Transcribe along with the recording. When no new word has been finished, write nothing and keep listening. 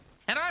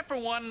And I, for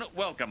one,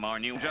 welcome our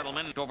new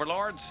gentlemen,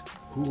 overlords.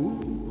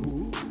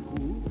 Who?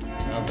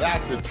 Now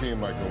that's a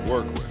team I can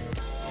work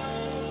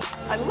with.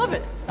 I love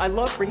it. I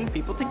love bringing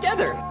people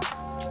together.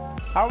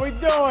 How we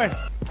doing?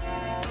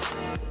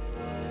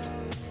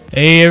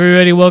 Hey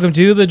everybody, welcome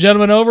to the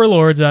Gentlemen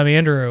Overlords. I'm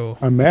Andrew.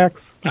 I'm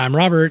Max. I'm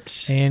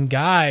Robert. And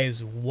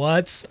guys,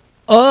 what's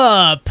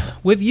up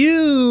with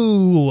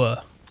you?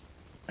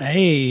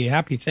 Hey,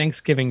 happy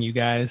Thanksgiving, you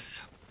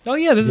guys. Oh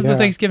yeah, this is the Yeah.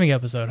 Thanksgiving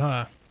episode,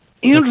 huh?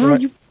 Andrew,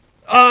 right. you...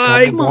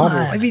 Come on.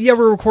 I mean, yeah,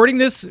 we're recording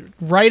this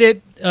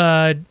right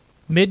at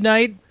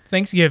midnight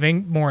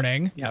Thanksgiving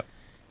morning. Yep.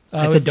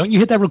 I said, don't you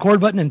hit that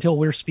record button until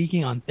we're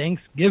speaking on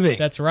Thanksgiving.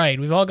 That's right.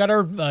 We've all got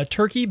our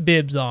turkey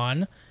bibs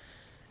on,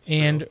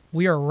 and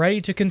we are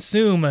ready to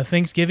consume a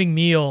Thanksgiving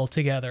meal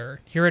together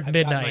here at I've got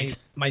midnight.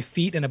 my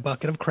feet in a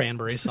bucket of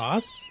cranberry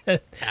sauce,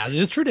 as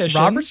is tradition.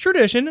 Robert's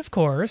tradition, of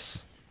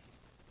course.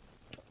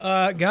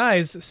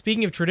 Guys,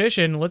 speaking of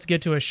tradition, let's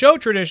get to a show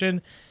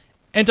tradition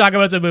and talk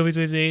about some movies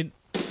we've seen.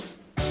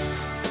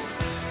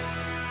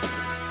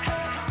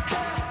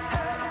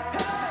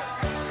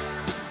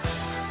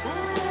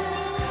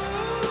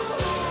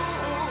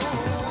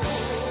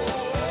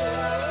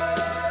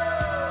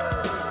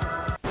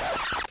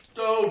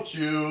 Don't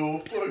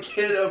you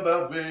forget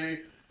about me.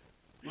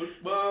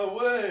 Look my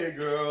way,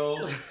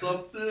 girl.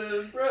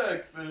 Something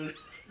breakfast.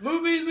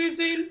 Movies we've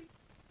seen.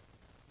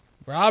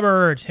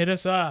 Robert, hit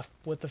us off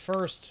with the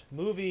first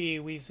movie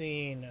we've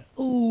seen.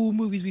 Ooh,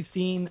 movies we've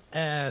seen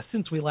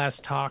since we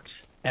last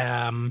talked.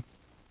 I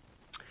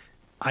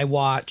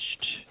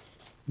watched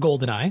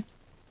GoldenEye,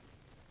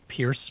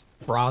 Pierce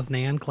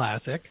Brosnan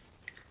classic.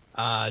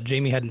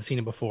 Jamie hadn't seen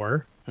it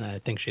before, and I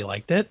think she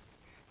liked it.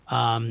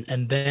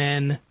 And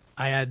then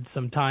I had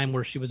some time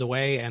where she was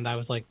away, and I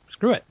was like,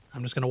 screw it.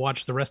 I'm just going to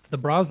watch the rest of the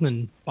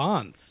Brosnan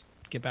Bonds,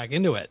 get back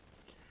into it.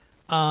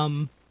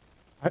 I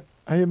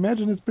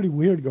imagine it's pretty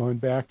weird going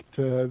back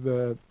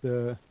to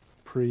the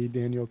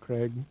pre-Daniel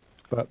Craig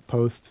but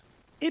post.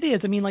 It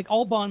is. I mean, like,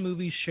 all Bond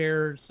movies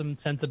share some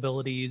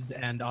sensibilities,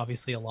 and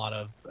obviously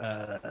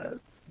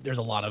there's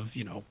a lot of,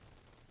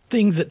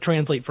 things that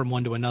translate from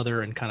one to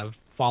another and kind of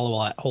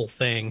follow that whole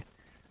thing.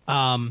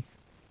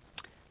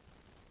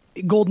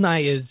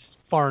 GoldenEye is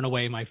far and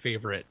away my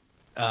favorite.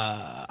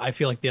 I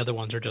feel like the other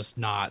ones are just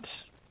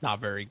not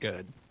very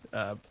good,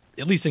 at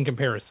least in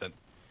comparison.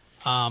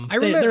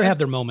 They have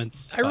their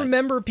moments. I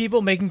remember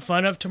people making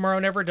fun of Tomorrow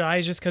Never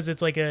Dies just because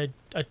it's like a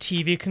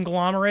TV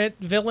conglomerate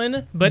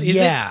villain. But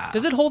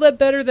does it hold up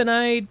better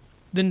than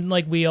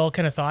we all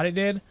kind of thought it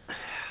did?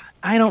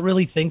 I don't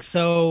really think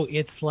so.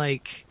 It's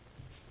like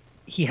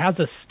he has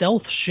a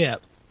stealth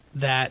ship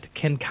that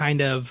can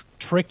kind of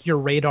trick your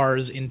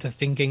radars into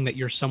thinking that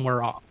you're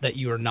somewhere that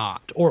you are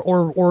not,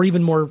 or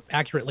even more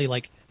accurately,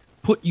 like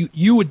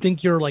you would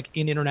think you're like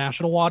in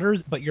international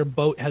waters, but your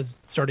boat has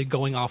started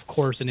going off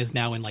course and is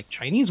now in like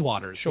Chinese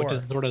waters, Sure. Which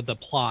is sort of the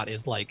plot,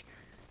 is like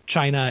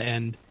China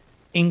and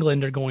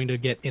England are going to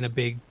get in a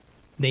big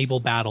naval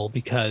battle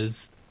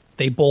because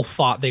they both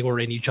thought they were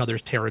in each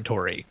other's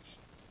territory.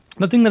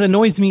 The thing that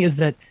annoys me is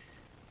that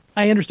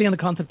I understand the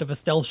concept of a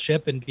stealth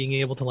ship and being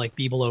able to like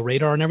be below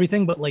radar and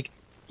everything, but like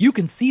you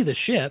can see the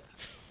ship.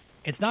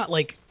 It's not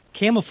like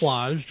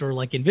camouflaged or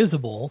like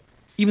invisible,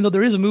 even though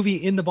there is a movie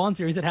in the Bond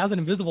series that has an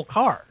invisible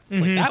car.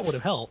 Like that would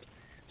have helped.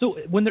 So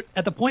when they're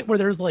at the point where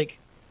there's like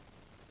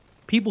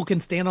people can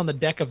stand on the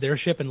deck of their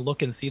ship and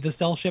look and see the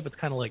stealth ship, it's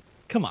kind of like,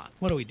 come on,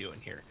 what are we doing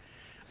here?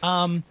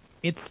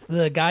 It's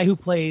the guy who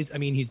plays, I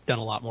mean, he's done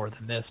a lot more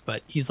than this,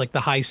 but he's like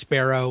the High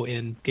Sparrow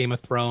in Game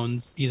of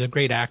Thrones. He's a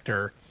great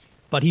actor,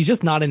 but he's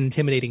just not an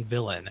intimidating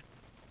villain.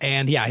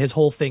 And yeah, his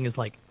whole thing is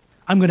like,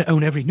 I'm going to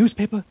own every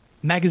newspaper,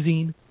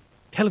 magazine,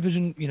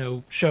 television,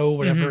 show,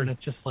 whatever. And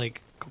it's just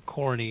like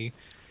corny.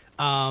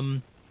 Yeah,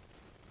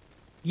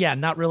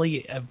 not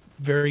really a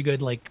very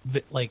good,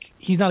 like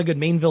he's not a good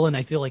main villain.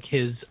 I feel like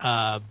his,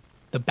 the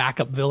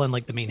backup villain,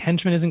 like the main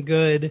henchman isn't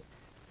good.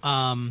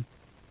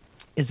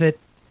 Is it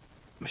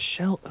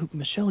Michelle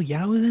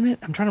Yeoh is in it?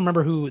 I'm trying to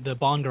remember who the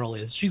Bond girl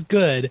is. She's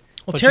good.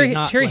 Well, but Terry she's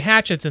not,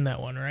 Hatchett's in that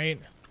one, right?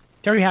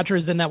 Terry Hatcher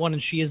is in that one,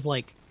 and she is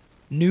like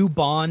new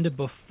Bond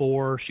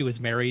before she was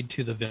married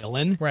to the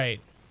villain.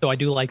 Right. So I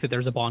do like that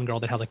there's a Bond girl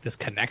that has like this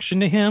connection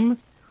to him,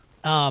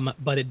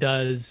 but it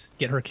does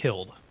get her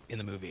killed in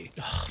the movie.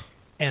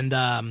 And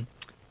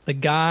the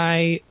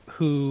guy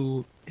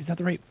who is that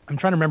the right? I'm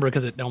trying to remember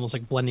because it almost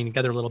like blending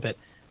together a little bit.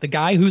 The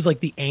guy who's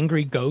like the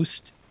angry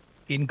ghost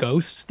in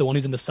Ghost, the one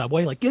who's in the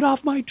subway, like get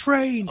off my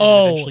train.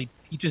 And eventually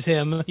teaches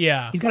him.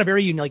 Yeah, he's got a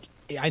very unique.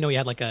 I know he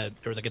had there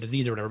was like a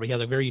disease or whatever, but he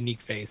has a very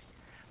unique face.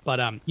 But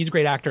he's a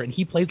great actor, and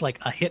he plays like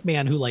a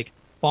hitman who like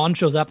Bond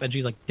shows up and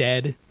she's like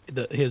dead.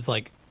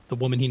 The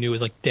woman he knew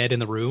is like dead in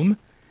the room,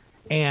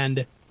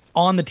 and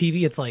on the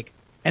TV it's like,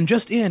 and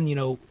just in,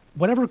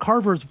 whatever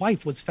Carver's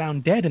wife was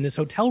found dead in this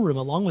hotel room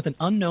along with an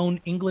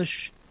unknown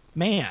English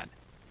man,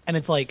 and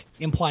it's like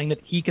implying that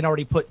he can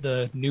already put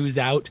the news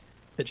out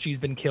that she's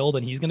been killed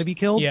and he's going to be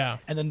killed. Yeah.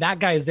 And then that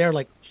guy is there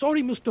like,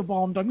 sorry, Mr.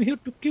 Bond, I'm here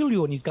to kill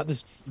you. And he's got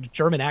this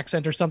German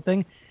accent or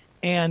something.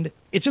 And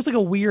it's just like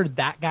a weird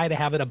that guy to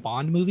have in a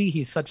Bond movie.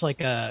 He's such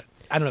like a,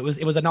 I don't know.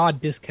 It was an odd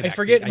disconnect. I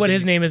forget what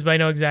his name is, but I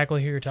know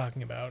exactly who you're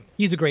talking about.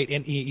 He's a great,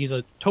 and he's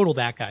a total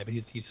that guy, but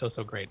he's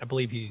so great. I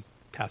believe he's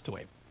passed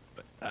away,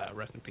 but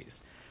rest in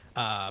peace.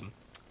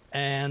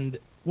 And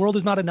World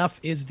Is Not Enough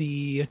is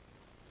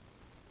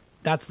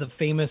that's the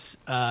famous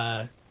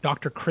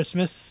Dr.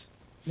 Christmas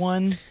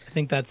one. I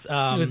think that's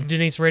With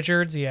Denise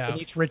Richards, yeah.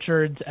 Denise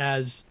Richards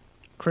as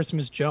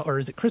Christmas Jones, or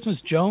is it Christmas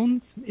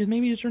Jones?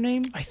 Is her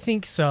name? I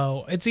think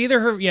so. It's either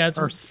her, yeah, it's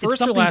first or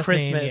something last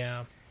Christmas, name,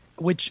 yeah.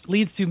 Which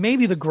leads to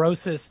maybe the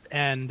grossest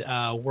and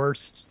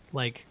worst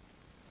like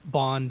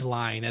Bond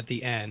line at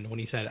the end when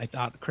he said, "I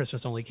thought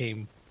Christmas only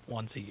came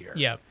once a year."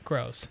 Yeah,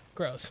 gross.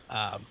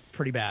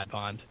 Pretty bad,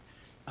 Bond.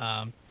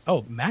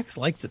 Oh, Max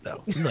likes it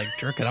though. He's like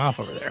jerking off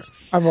over there.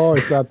 I've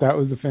always thought that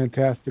was a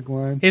fantastic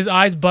line. His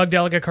eyes bugged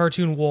out like a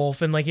cartoon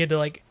wolf, and like he had to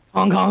like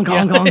Hong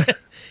Kong.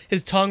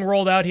 his tongue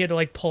rolled out. He had to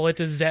like pull it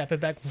to zap it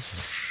back.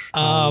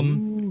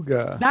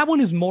 Ooga. That one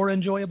is more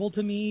enjoyable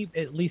to me,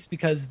 at least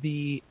because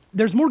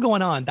there's more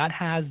going on. That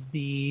has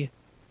I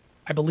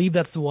believe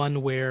that's the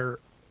one where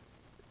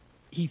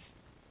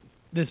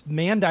this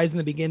man dies in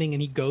the beginning,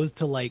 and he goes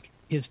to like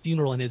his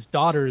funeral, and his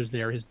daughter is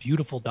there. His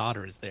beautiful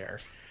daughter is there,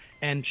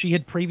 and she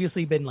had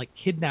previously been like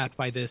kidnapped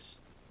by this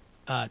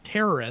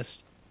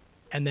terrorist.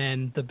 And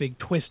then the big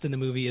twist in the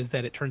movie is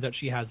that it turns out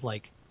she has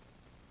like,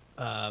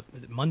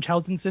 is it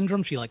Munchausen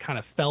syndrome? She like kind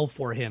of fell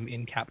for him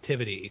in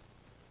captivity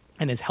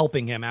and is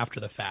helping him after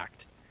the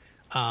fact.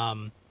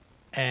 And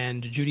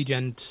Judi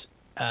Dench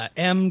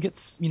M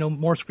gets,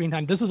 more screen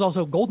time. This is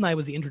also, GoldenEye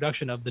was the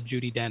introduction of the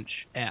Judi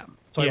Dench M.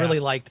 So I really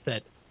liked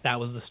that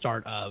was the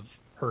start of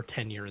her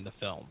tenure in the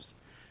films.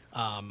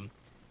 And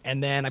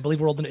then I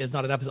believe World Is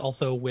Not Enough is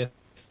also with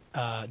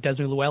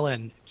Desmond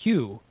Llewellyn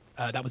Q.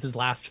 That was his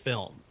last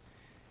film.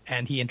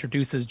 And he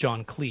introduces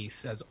John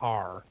Cleese as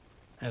R.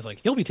 And it's like,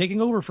 he'll be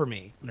taking over for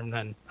me. And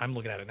then I'm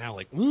looking at it now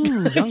like,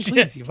 ooh, John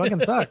Cleese, you fucking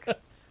suck.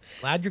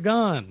 Glad you're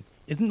gone.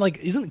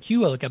 Isn't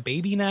Q like a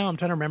baby now? I'm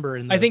trying to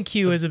remember. I think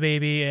Q is a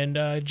baby, and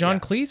John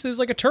Cleese is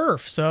like a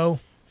turf. So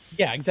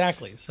yeah,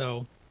 exactly.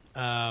 So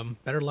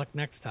better luck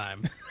next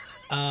time.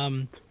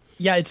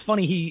 Yeah, it's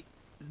funny.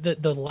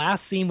 The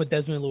last scene with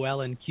Desmond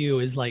Llewellyn Q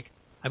is like,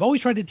 I've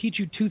always tried to teach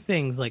you two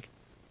things, like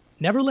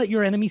never let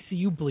your enemy see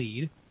you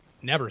bleed.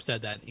 Never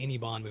said that in any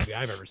Bond movie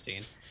I've ever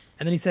seen.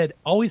 And then he said,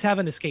 always have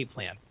an escape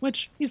plan,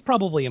 which he's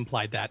probably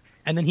implied that.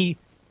 And then he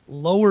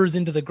lowers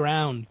into the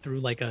ground through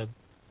like a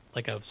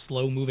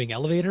slow moving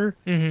elevator.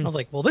 Mm-hmm. I was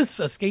like, well, this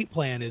escape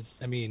plan is,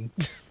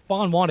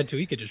 Bond wanted to,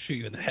 he could just shoot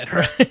you in the head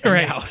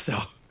right now. So,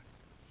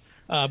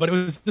 but it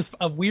was just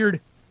a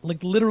weird,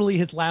 like literally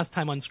his last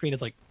time on screen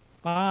is like,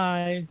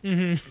 bye.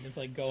 Mm-hmm. And it's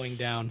like going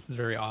down. It's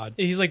very odd.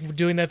 He's like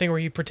doing that thing where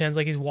he pretends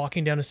like he's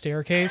walking down a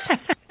staircase.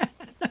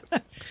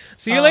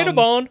 See you later,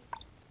 Bond.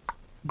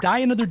 Die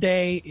Another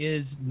Day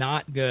is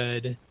not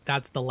good.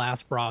 That's the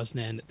last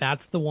Brosnan.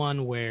 That's the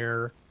one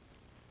where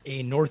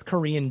a North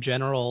Korean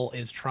general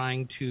is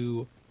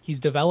he's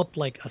developed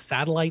like a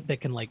satellite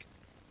that can like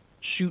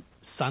shoot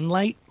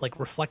sunlight, like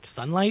reflect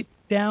sunlight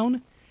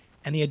down.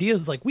 And the idea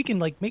is like, we can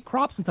like make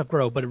crops and stuff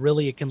grow, but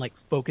it can like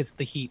focus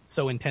the heat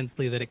so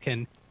intensely that it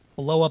can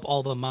blow up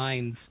all the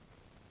mines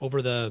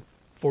over the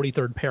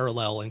 43rd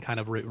parallel and kind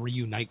of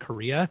reunite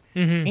Korea.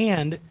 Mm-hmm.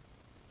 And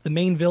the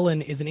main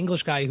villain is an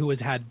English guy who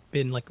had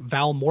been like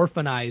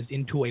Valmorphanized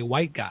into a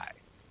white guy.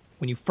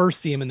 When you first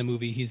see him in the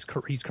movie, he's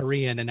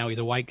Korean, and now he's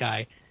a white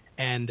guy.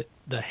 And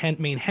the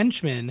main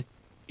henchman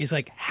is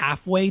like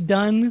halfway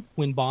done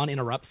when Bond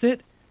interrupts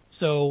it.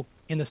 So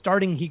in the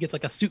starting, he gets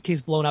like a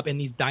suitcase blown up, and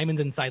these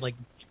diamonds inside like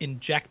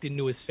inject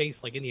into his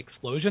face, like in the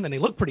explosion, and they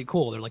look pretty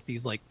cool. They're like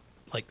these like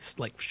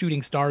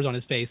shooting stars on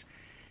his face.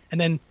 And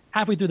then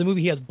halfway through the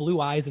movie, he has blue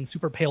eyes and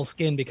super pale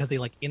skin because they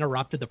like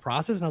interrupted the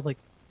process. And I was like,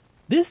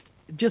 this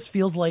just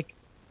feels like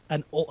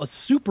a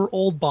super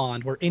old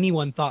Bond where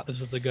anyone thought this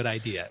was a good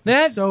idea.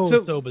 That's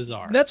so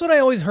bizarre. That's what I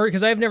always heard,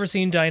 because I've never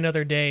seen Die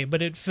Another Day,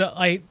 but it felt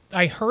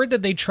I heard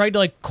that they tried to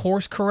like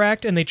course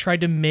correct, and they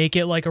tried to make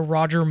it like a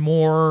Roger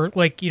Moore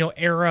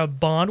era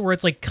Bond where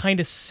it's like kind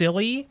of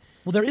silly.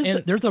 Well,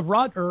 there's not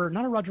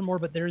a Roger Moore,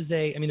 but there's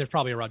there's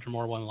probably a Roger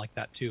Moore one like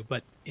that too,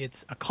 but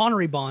it's a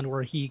Connery Bond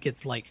where he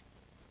gets like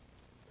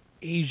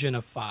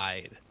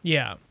Asianified.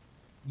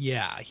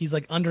 Yeah, he's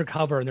like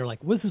undercover, and they're like,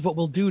 "This is what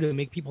we'll do to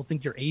make people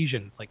think you're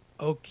Asian." It's like,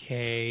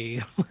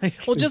 okay.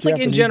 Well, just like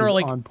in general,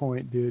 like on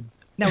point, dude.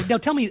 Now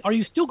tell me, are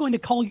you still going to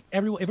call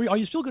everyone? Are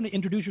you still going to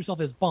introduce yourself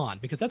as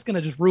Bond? Because that's going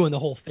to just ruin the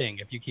whole thing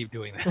if you keep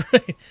doing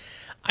that.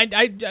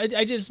 I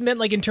just meant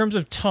like in terms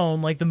of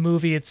tone, like the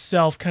movie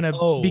itself kind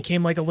of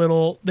became like a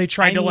little. They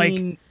tried to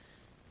like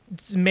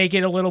make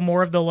it a little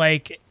more of the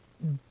like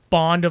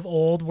Bond of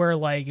old, where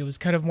like it was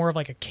kind of more of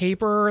like a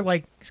caper,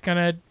 like it's kind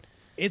of.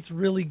 It's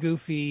really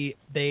goofy.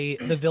 The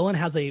villain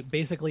has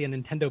basically a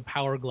Nintendo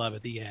Power Glove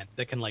at the end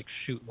that can like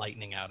shoot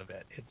lightning out of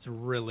it. It's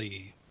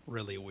really,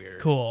 really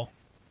weird. Cool.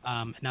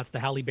 And that's the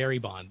Halle Berry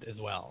Bond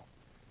as well.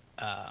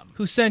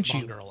 Who sent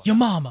you? Your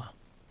mama.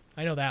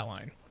 I know that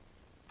line.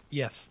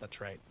 Yes,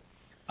 that's right.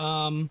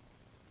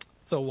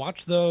 So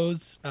watch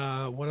those.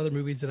 What other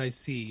movies did I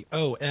see?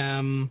 Oh,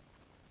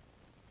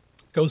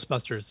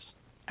 Ghostbusters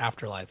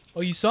Afterlife.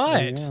 Oh, you saw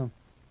it. Yeah.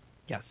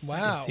 Yes,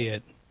 Wow. I did see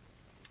it.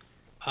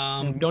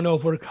 Don't know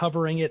if we're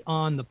covering it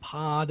on the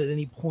pod at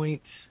any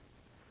point.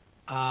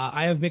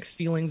 I have mixed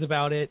feelings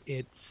about it.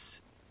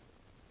 It's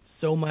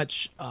so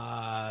much,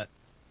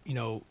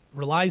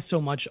 relies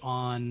so much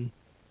on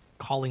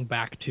calling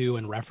back to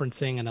and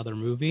referencing another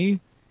movie.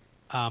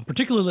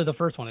 Particularly the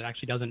first one. It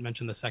actually doesn't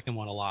mention the second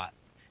one a lot.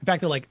 In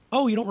fact, they're like,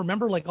 oh, you don't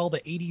remember like all the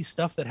 80s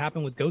stuff that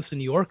happened with Ghosts in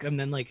New York? And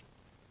then like,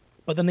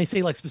 but then they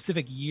say like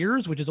specific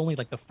years, which is only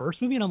like the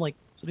first movie. And I'm like,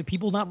 so do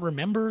people not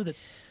remember that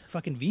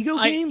fucking Vigo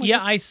game? Like,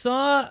 I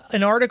saw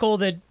an article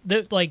that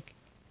like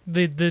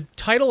the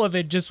title of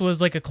it just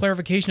was like a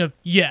clarification of,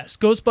 yes,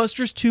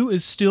 Ghostbusters 2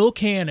 is still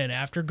canon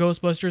after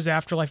Ghostbusters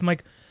Afterlife. I'm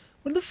like,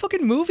 what did the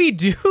fucking movie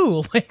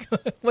do? Like,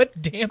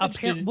 what damage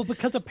did it? Well,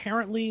 because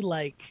apparently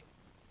like,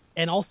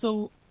 and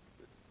also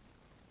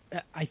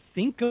I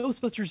think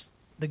Ghostbusters,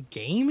 the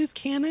game is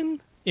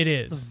canon. It The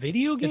is.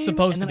 video game? It's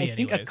supposed and to then be I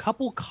think anyways. a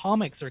couple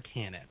comics are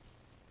canon.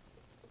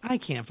 I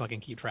can't fucking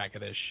keep track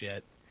of this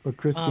shit. But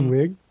Kristen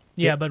Wiig.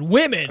 Yeah, but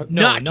women,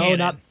 not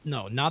canon.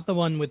 Not the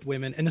one with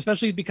women, and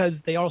especially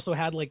because they also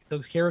had like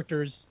those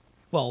characters.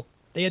 Well,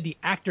 they had the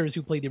actors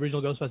who played the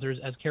original Ghostbusters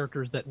as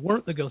characters that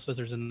weren't the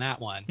Ghostbusters in that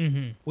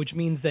one, which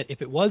means that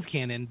if it was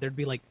canon,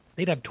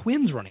 they'd have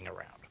twins running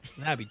around.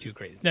 That'd be too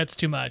crazy. That's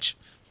too much.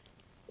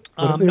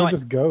 What if they no, were I-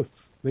 just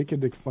ghosts? They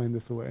could explain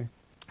this away.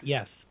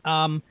 Yes.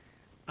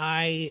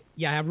 I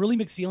have really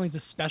mixed feelings,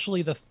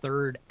 especially the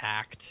third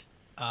act.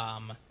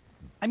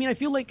 I mean, I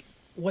feel like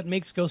what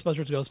makes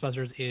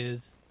Ghostbusters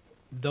is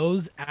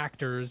those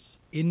actors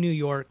in New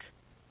York,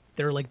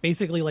 they're like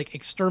basically like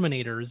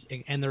exterminators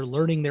and they're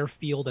learning their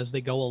field as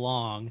they go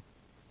along.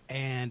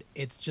 And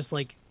it's just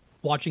like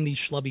watching these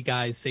schlubby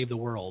guys save the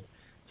world.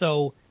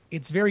 So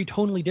it's very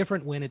tonally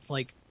different when it's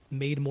like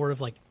made more of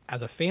like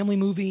as a family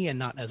movie and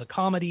not as a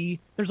comedy.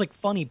 There's like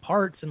funny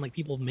parts and like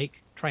people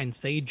try and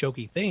say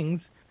jokey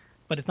things,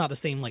 but it's not the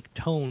same like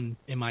tone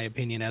in my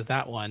opinion as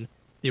that one,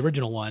 the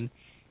original one.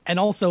 And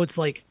also it's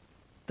like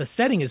the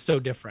setting is so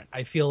different.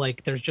 I feel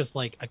like there's just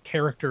like a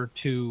character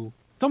to,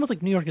 it's almost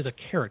like New York is a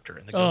character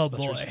in the Oh,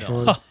 Ghostbusters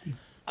boy.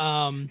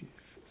 film.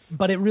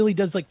 But it really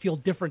does like feel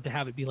different to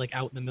have it be like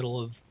out in the middle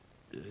of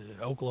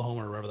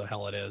Oklahoma or wherever the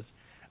hell it is.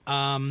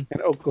 And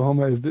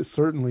Oklahoma is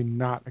certainly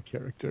not a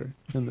character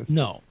in this.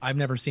 No, I've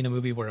never seen a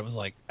movie where it was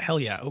like, hell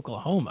yeah,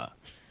 Oklahoma,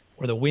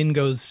 where the wind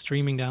goes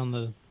streaming down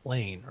the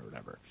lane or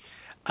whatever.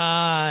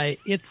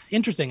 It's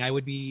interesting. I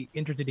would be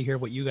interested to hear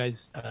what you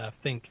guys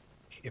think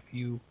if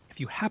you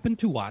happen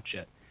to watch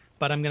it.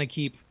 But I'm gonna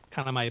keep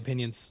kind of my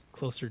opinions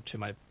closer to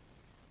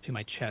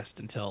my chest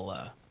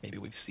until maybe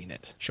we've seen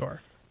it.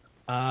 Sure.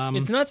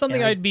 It's not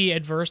something I'd be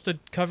adverse to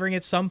covering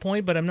at some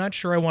point, but I'm not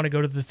sure I want to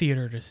go to the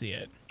theater to see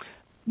it.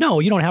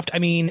 No, you don't have to. I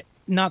mean,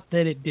 not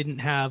that it didn't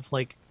have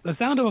like the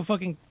sound of a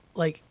fucking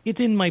like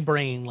it's in my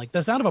brain. Like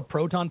the sound of a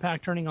proton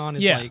pack turning on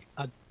is like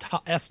a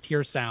S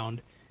tier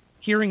sound.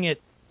 Hearing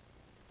it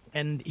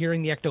and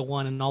hearing the Ecto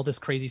 1 and all this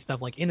crazy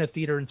stuff like in a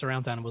theater and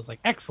surround sound was like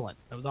excellent.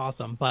 It was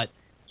awesome. But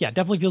yeah,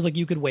 definitely feels like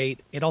you could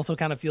wait. It also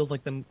kind of feels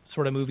like the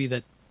sort of movie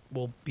that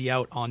will be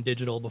out on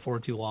digital before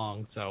too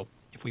long. So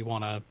if we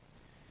want to,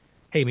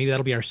 hey, maybe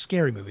that'll be our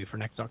scary movie for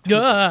next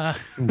October.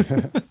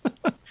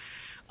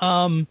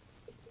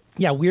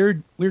 Yeah,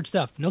 weird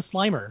stuff. No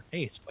Slimer.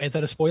 Hey, is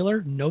that a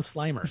spoiler? No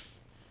Slimer.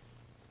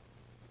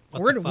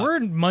 We're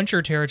in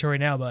Muncher territory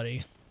now,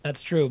 buddy.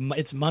 That's true.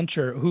 It's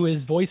Muncher, who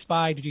is voiced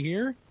by, did you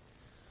hear?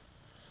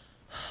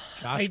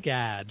 Josh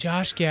Gad.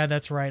 Josh Gad,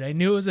 that's right. I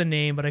knew it was a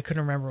name, but I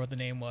couldn't remember what the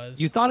name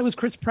was. You thought it was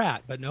Chris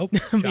Pratt, but nope.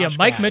 Yeah, Josh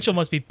Mike Gad. Mitchell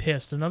must be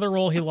pissed. Another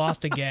role he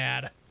lost to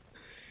Gad.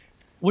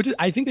 Which is,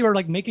 I think they were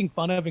like making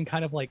fun of and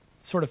kind of like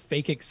sort of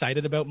fake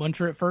excited about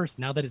Muncher at first.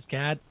 Now that it's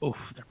Gad, they're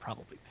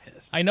probably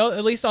pissed. I know,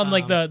 at least on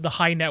like the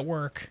High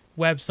Network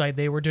website,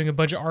 they were doing a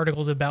bunch of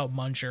articles about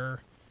Muncher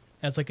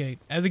as like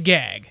as a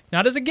gag,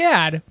 not as a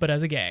Gad, but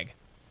as a gag.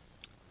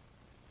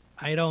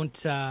 I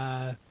don't.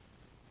 I'll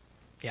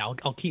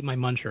keep my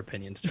Muncher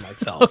opinions to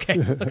myself.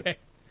 Okay.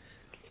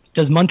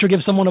 Does Muncher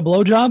give someone a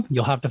blowjob?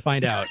 You'll have to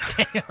find out.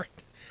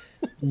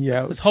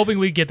 Yeah, I was hoping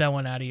we'd get that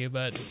one out of you,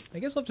 but I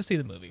guess we'll have to see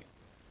the movie.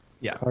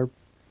 Yeah.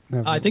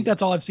 Never I think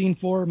that's all I've seen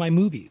for my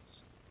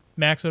movies.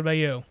 Max, what about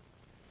you?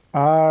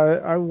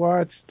 I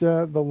watched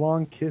The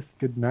Long Kiss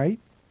Goodnight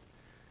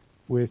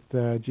with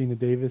Gina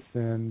Davis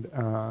and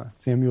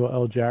Samuel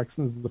L.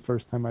 Jackson. This is the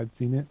first time I'd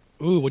seen it.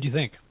 Ooh, what'd you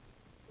think?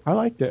 I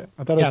liked it.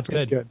 I thought it was it's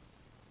pretty good.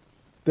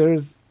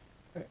 good.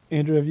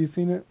 Andrew, have you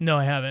seen it? No,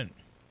 I haven't.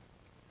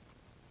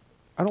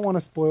 I don't want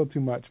to spoil too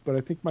much, but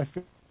I think my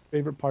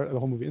favorite part of the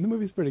whole movie, and the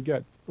movie's pretty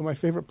good, but my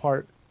favorite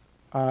part,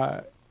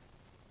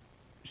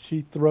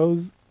 she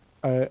throws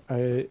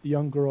a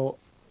young girl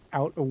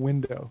out a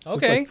window. Just,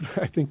 Okay.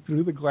 I think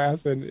through the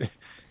glass and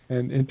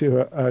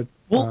into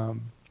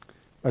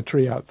a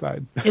tree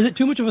outside. Is it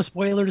too much of a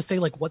spoiler to say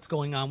like what's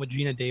going on with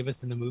Gina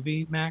Davis in the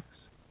movie,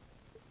 Max?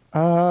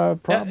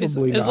 Probably As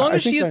not. long I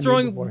as think she I is knew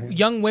throwing beforehand.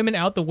 young women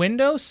out the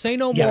window, say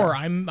no Yeah. more.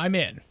 I'm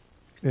in.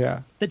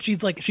 Yeah. that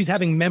she's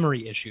having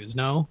memory issues.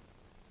 No.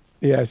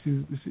 Yeah,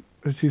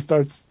 she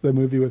starts the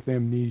movie with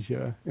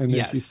amnesia, and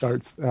then she Yes.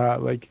 starts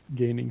like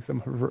gaining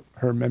some of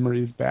her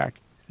memories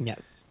back.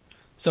 Yes.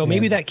 So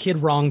maybe And- that kid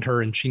wronged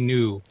her, and she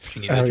knew she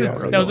needed Oh, to yeah, get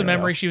rid of That was a it.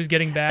 memory she was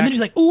getting back. And then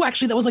she's like, "Oh,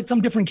 actually, that was like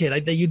some different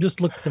kid. That you just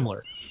looked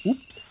similar."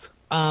 Oops.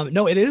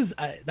 No, it is.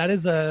 That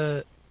is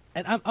a.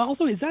 And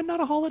also, is that not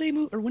a holiday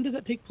movie, or when does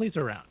that take place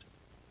around?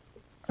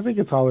 I think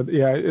it's holiday.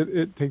 Yeah,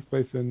 it takes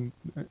place in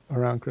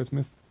around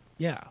Christmas.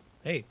 Yeah.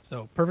 Hey,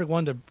 so perfect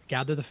one to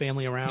gather the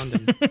family around.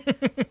 And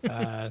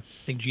I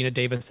think Gina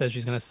Davis says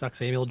she's going to suck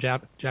Samuel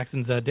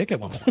Jackson's dick at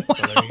one point.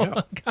 So there you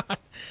go.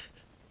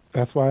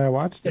 That's why I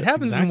watched it. it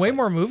happens in way exactly.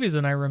 more movies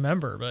than I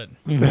remember, but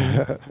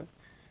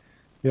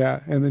Yeah,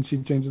 and then she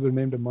changes her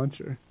name to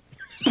Muncher.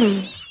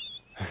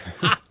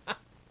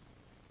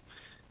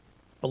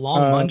 The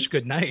long munch.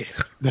 Good night.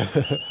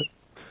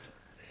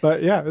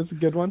 But yeah, it's a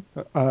good one.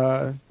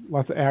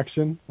 Lots of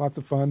action, lots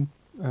of fun.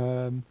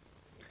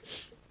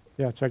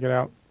 Yeah, check it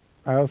out.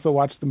 I also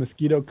watched The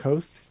Mosquito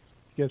Coast.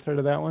 You guys heard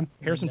of that one?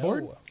 Harrison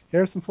Ford.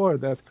 Harrison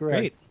Ford, that's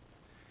correct.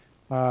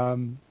 Great.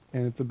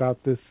 And it's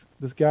about this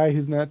guy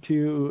who's not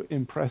too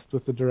impressed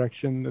with the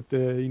direction that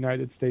the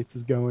United States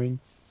is going,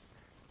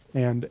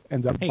 and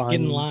ends up Hey, buying. get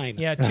in line.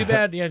 yeah, too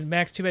bad. Yeah,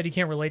 Max, too bad you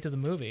can't relate to the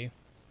movie.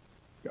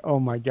 Oh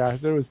my gosh,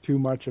 there was too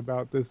much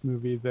about this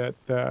movie that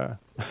that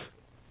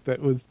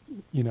was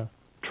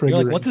triggering. You're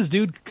like, what's this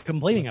dude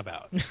complaining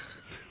about?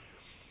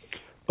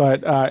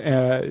 But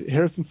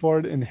Harrison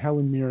Ford and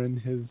Helen Mirren,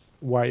 his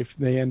wife,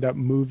 they end up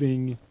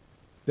moving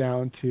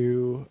down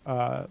to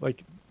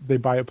they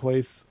buy a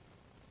place.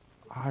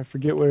 I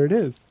forget where it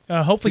is.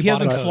 Hopefully He he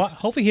bought doesn't a fly. coast.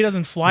 Hopefully he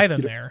doesn't fly them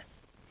Mosquito-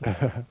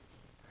 there.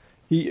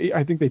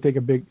 I think they take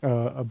a big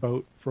a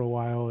boat for a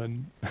while,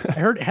 and I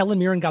heard Helen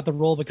Mirren got the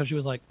role because she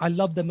was like, I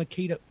love the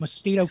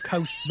Mosquito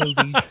Coast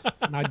movies,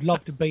 and I'd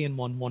love to be in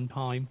one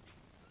time.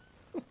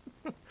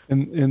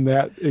 in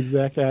that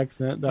exact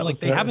accent. That They're like, was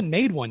they her. haven't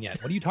made one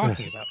yet. What are you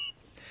talking about?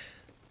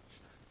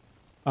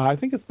 I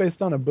think it's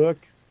based on a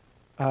book.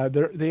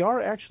 They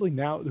are actually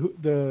now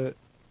the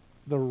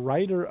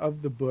writer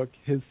of the book.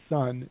 His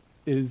son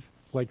is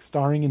like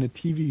starring in a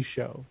TV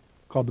show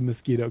called The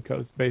Mosquito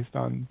Coast, based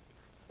on.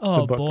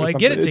 Oh book or boy, something.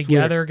 get it It's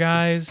together,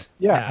 guys.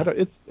 Yeah, Yeah.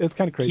 it's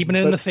kind of crazy. Keeping it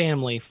in but the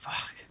family.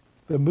 Fuck.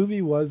 the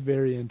movie was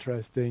very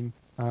interesting.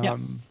 Yeah.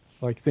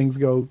 Like things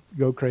go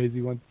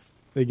crazy once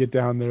they get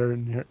down there,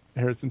 and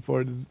Harrison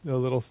Ford is a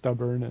little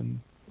stubborn, and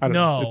I don't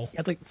know. No. It's-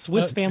 It's like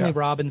Swiss Family yeah.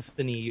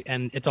 Robinson-y,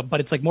 and but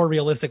it's like more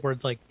realistic where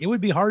it's like, it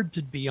would be hard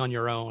to be on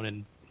your own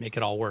and make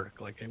it all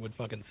work. Like, it would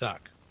fucking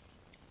suck.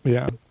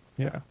 Yeah,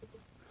 yeah.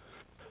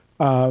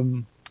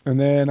 And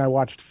then I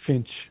watched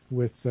Finch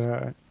with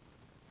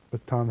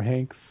Tom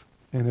Hanks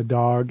and a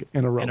dog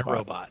and a robot. And a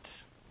robot.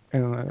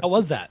 And, How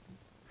was that?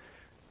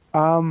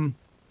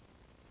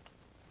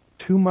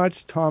 too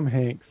much Tom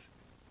Hanks.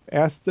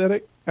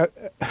 Aesthetic.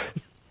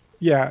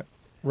 Yeah,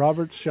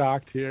 Robert's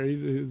shocked here.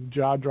 His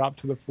jaw dropped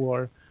to the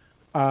floor.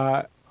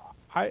 I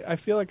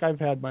feel like I've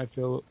had my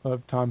fill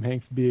of Tom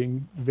Hanks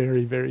being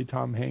very, very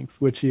Tom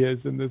Hanks, which he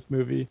is in this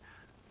movie.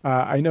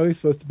 I know he's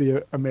supposed to be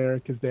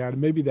America's dad,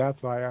 and maybe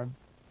that's why I'm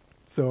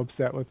so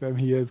upset with him.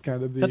 He is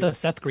kind of Is that the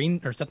Seth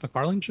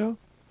MacFarlane show?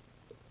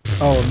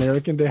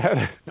 American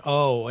Dad.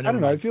 Oh, I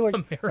don't know. I feel like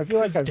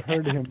America's I've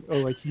heard him. Oh,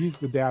 like he's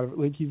the dad.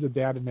 Like he's a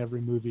dad in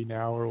every movie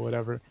now, or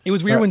whatever. It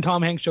was weird But- when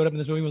Tom Hanks showed up in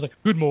this movie and was like,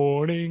 "Good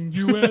morning,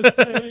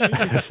 USA."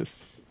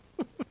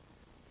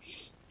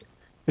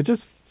 It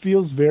just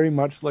feels very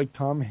much like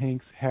Tom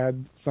Hanks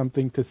had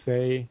something to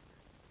say,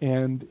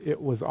 and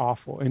it was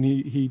awful. And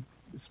he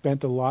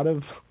spent a lot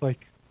of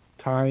like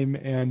time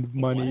and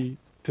money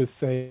to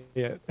say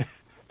it.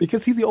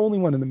 Because he's the only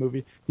one in the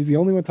movie. He's the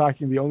only one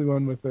talking, the only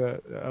one with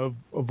a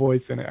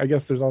voice in it. I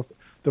guess there's also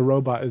the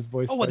robot is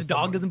voiced. Oh, what? by The dog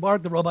someone. doesn't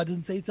bark. The robot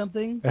doesn't say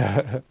something.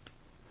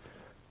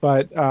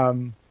 But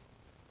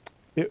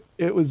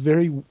it was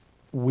very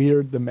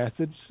weird, the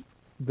message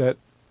that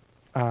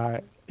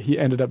he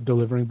ended up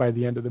delivering by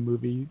the end of the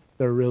movie.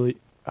 They're really,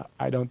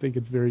 I don't think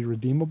it's very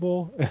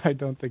redeemable. I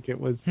don't think it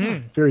was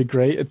very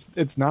great.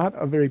 It's not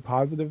a very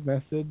positive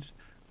message,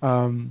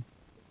 and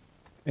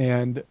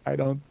I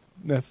don't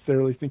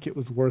necessarily think it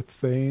was worth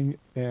saying.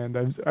 And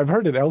I've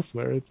heard it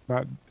elsewhere. It's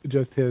not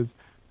just his,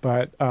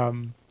 but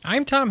I'm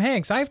Tom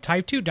Hanks. I have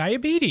type 2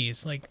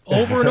 diabetes. Like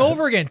over and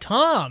over again.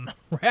 Tom,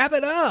 wrap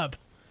it up.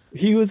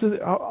 he was.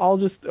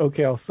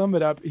 I'll sum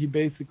it up. He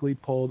basically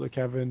pulled a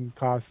Kevin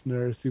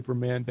Costner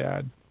Superman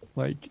dad.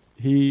 Like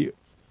he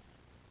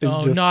is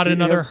Oh, just not he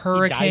another has-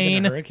 He dies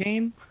in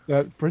hurricane. a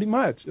hurricane. pretty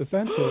much,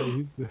 essentially.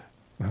 He's the,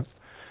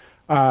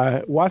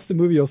 watch the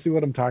movie, you'll see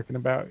what I'm talking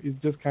about. He's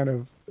just kind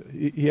of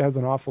he has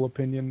an awful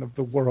opinion of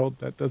the world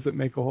that doesn't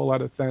make a whole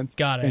lot of sense.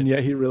 Got it. And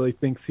yet he really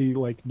thinks he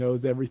like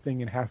knows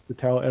everything and has to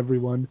tell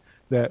everyone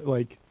that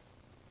like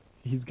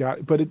he's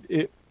got. But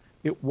it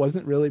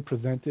wasn't really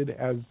presented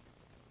as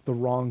the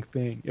wrong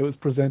thing. It was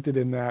presented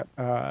in that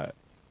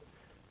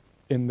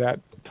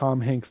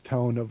Tom Hanks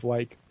tone of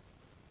like,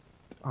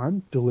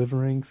 I'm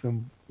delivering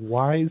some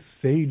wise,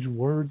 sage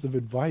words of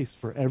advice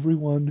for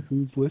everyone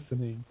who's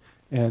listening.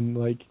 And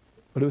like,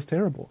 but it was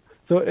terrible.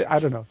 So I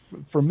don't know.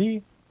 For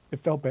me, it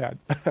felt bad.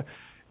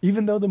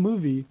 Even though the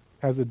movie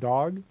has a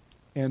dog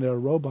and a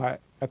robot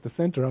at the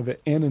center of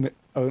it and an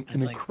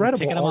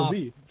incredible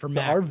RV. For the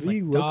Max, RV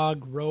like looks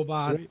dog,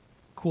 robot, great.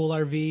 cool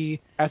RV.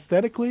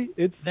 Aesthetically,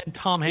 it's Then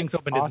Tom Hanks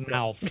opened his awesome.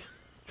 mouth.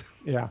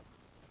 yeah,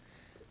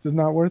 just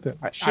not worth it.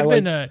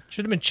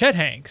 Should have been Chet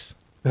Hanks.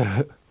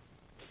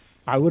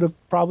 I would have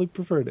probably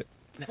preferred it.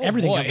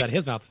 Everything boy. comes out of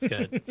his mouth is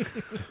good.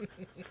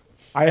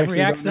 I Every actually don't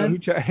know accent? who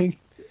Chet Hanks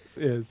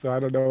is, so I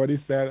don't know what he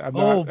said. I'm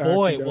Oh not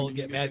boy, actually well, don't-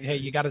 get mad. Hey,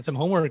 you got some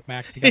homework,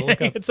 Max. You got to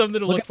look up. It's something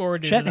to look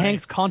forward to. Chet tonight.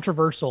 Hanks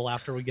controversial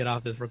after we get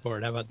off this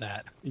record. How about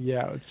that?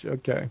 Yeah.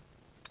 Okay.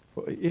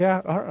 Well,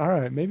 yeah. All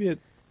right. Maybe it.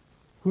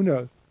 Who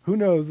knows? Who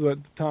knows what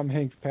Tom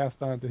Hanks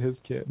passed on to his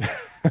kid?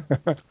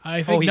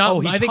 I think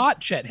not. He I think taught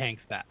Chet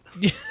Hanks that.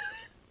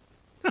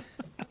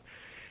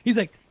 He's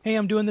like, hey,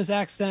 I'm doing this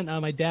accent.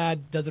 My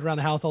dad does it around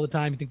the house all the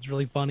time. He thinks it's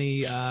really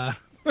funny. I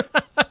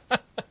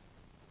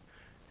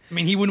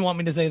mean, he wouldn't want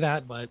me to say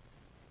that, but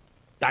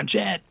I'm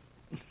Chet.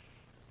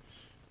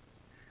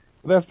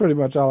 That's pretty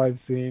much all I've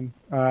seen.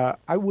 I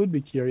would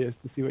be curious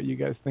to see what you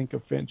guys think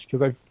of Finch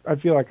because I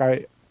feel like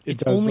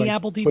It's does, only like,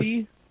 Apple push-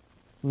 TV.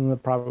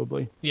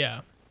 Probably.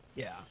 yeah.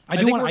 Yeah, I I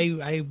think want.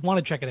 I want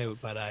to check it out,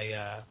 but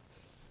I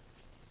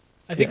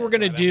think Yeah, we're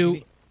gonna Apple do.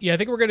 TV. Yeah, I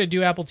think we're gonna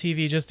do Apple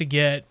TV just to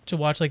get to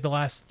watch like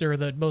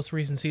the most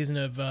recent season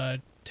of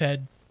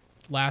Ted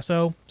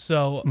Lasso.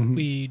 So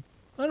I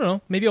don't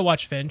know, maybe I'll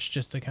watch Finch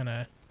just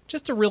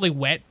to really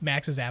whet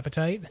Max's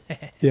appetite.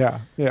 Yeah.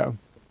 Yeah.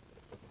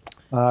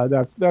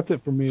 That's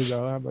it for me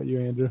though. How about you,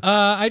 Andrew?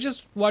 I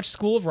just watched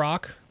School of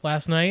Rock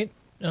last night.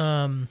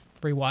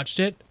 Rewatched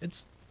it.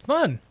 It's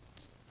fun.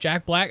 It's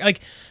Jack Black.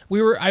 Like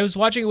I was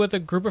watching it with a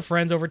group of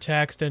friends over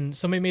text, and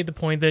somebody made the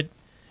point that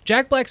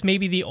Jack Black's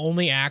maybe the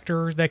only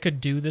actor that could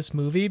do this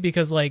movie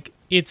because like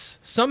it's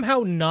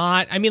somehow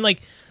not. I mean,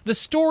 like the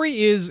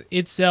story is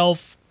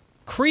itself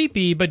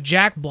creepy, but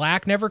Jack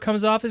Black never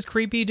comes off as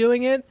creepy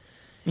doing it.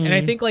 And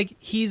I think like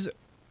he's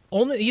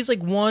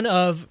like one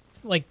of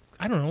like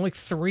I don't know like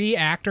 3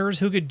 actors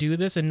who could do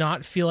this and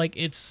not feel like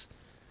it's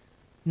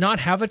not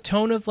have a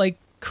tone of like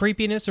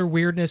creepiness or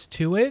weirdness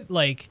to it.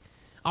 Like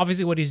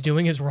obviously what he's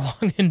doing is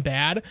wrong and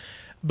bad,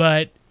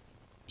 but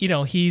you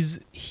know,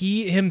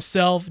 he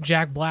himself,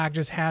 Jack Black,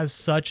 just has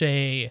such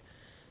a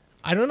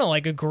I don't know,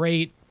 like a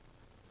great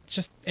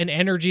just an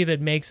energy that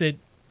makes it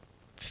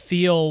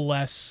feel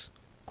less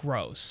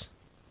gross.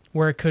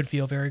 Where it could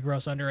feel very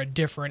gross under a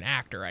different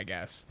actor, I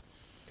guess.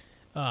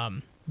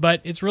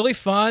 But it's really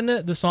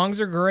fun. The songs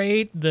are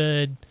great.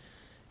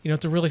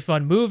 It's a really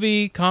fun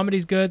movie.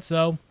 Comedy's good.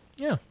 So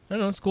yeah, I don't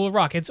know. School of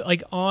Rock. It's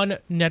like on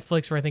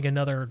Netflix for I think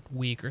another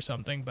week or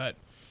something. But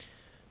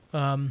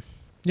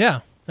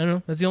yeah, I don't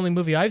know. That's the only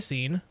movie I've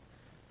seen.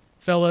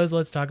 Fellas,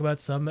 let's talk about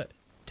some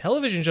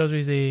television shows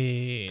we've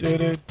seen.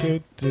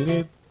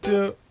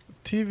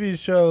 TV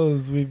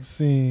shows we've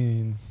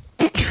seen.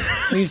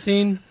 we've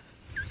seen.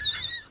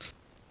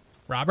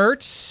 Robert,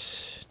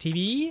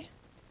 TV.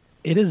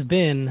 It has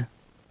been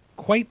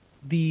quite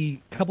the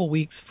couple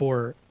weeks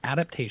for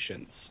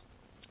adaptations.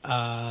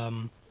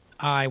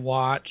 I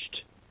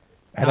watched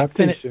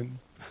Adaptation.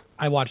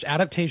 I watched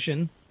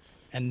adaptation,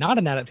 and not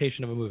an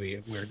adaptation of a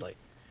movie. Weirdly,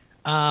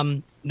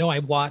 no, I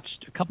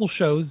watched a couple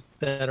shows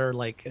that are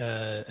like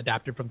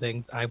adapted from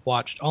things. I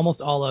watched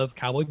almost all of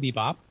Cowboy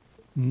Bebop.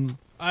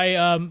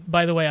 I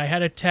by the way, I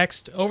had a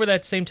text over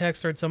that same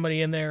text thread.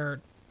 Somebody in there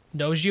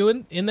knows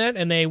you in that,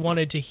 and they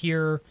wanted to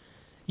hear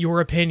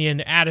your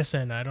opinion.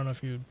 Addison, I don't know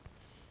if you.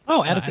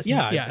 Oh, Addison,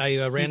 Addison,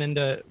 yeah. I ran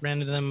into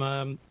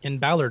them in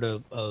Ballard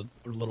a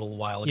little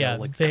while ago, Yeah,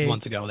 like a couple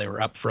months ago. They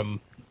were up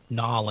from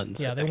Nolans.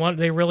 Yeah,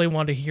 they really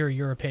want to hear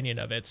your opinion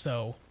of it.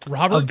 So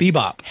Robert, of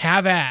Bebop.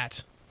 have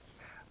at.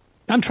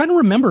 I'm trying to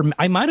remember.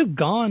 I might have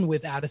gone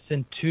with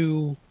Addison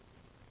to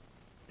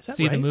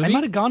See the movie? I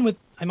might have gone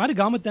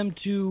with them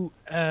to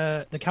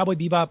the Cowboy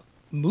Bebop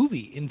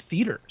movie in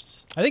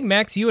theaters. I think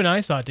Max, you and I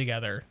saw it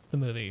together. The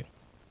movie.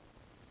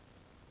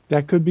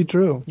 That could be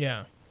true.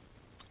 Yeah.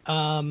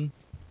 I know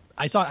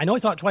I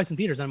saw it twice in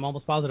theaters, and I'm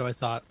almost positive I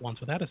saw it once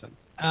with Addison.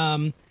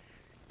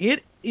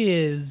 It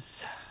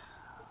is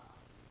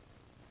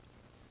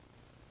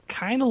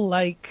kind of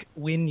like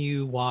when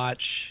you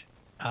watch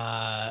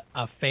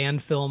a fan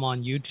film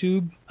on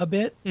YouTube a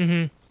bit,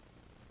 in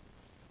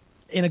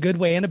a good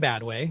way and a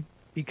bad way,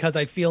 because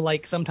I feel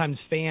like sometimes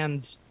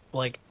fans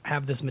like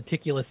have this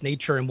meticulous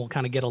nature and will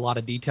kind of get a lot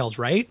of details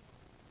right,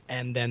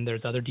 and then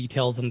there's other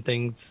details and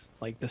things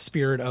like the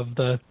spirit of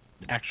the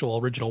actual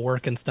original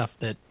work and stuff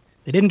that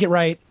they didn't get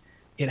right.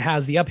 It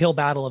has the uphill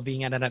battle of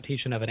being an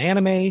adaptation of an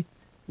anime,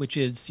 which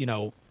is,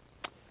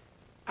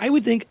 I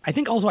think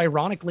also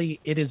ironically,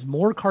 it is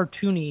more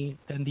cartoony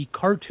than the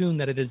cartoon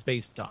that it is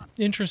based on.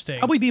 Interesting.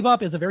 Cowboy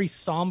Bebop is a very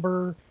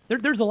somber.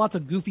 There's a lots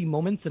of goofy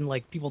moments and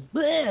like people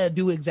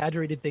do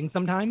exaggerated things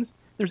sometimes.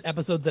 There's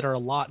episodes that are a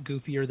lot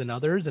goofier than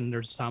others, and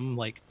there's some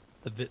like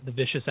the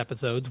vicious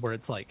episodes where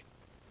it's like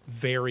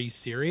very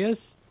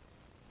serious.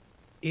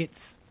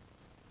 It's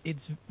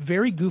it's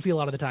very goofy a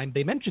lot of the time.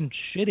 They mentioned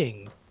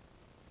shitting.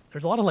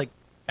 There's a lot of like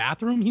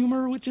bathroom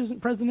humor, which isn't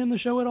present in the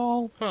show at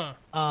all. Huh.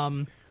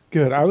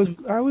 Good. I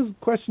was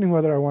questioning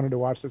whether I wanted to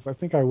watch this. I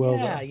think I will.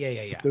 Yeah, though.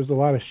 yeah. There's a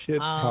lot of shit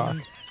talk.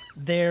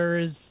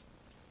 There's,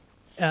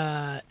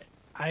 I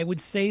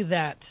would say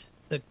that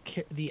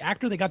the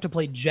actor that got to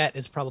play Jet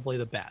is probably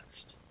the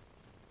best.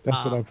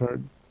 That's what I've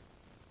heard.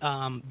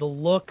 The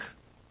look,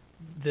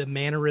 the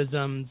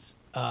mannerisms,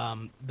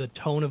 the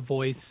tone of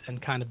voice,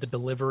 and kind of the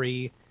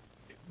delivery,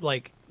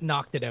 like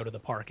knocked it out of the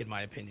park in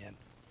my opinion.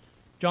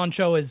 John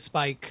Cho as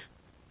Spike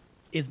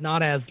is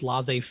not as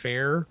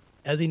laissez-faire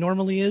as he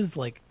normally is.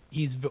 Like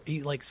he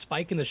like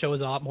Spike in the show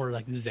is a lot more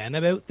like zen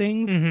about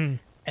things,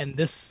 and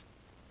this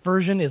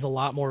version is a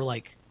lot more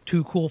like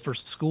too cool for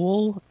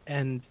school.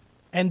 And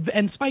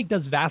Spike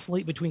does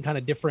vacillate between kind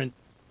of different.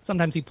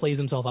 Sometimes he plays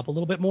himself up a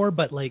little bit more,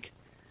 but like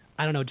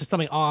I don't know, just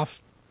something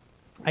off.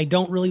 I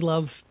don't really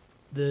love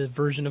the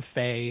version of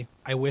Faye.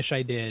 I wish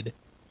I did,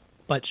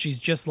 but she's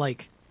just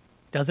like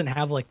doesn't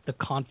have like the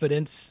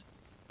confidence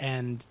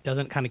and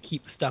doesn't kind of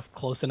keep stuff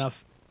close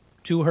enough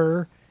to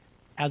her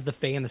as the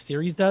Faye in the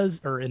series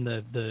does, or in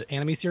the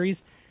anime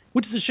series,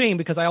 which is a shame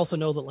because I also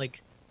know that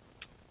like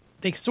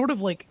they sort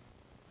of like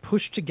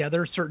push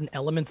together certain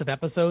elements of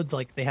episodes.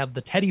 Like they have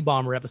the Teddy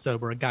Bomber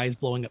episode where a guy's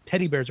blowing up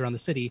teddy bears around the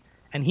city,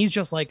 and he's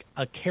just like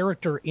a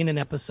character in an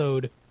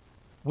episode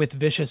with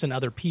Vicious and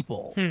other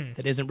people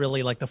that isn't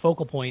really like the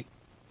focal point.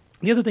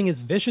 The other thing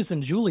is Vicious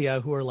and Julia,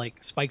 who are like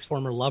Spike's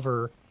former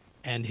lover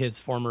and his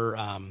former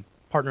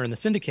partner in the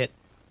syndicate,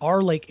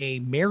 are like a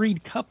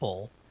married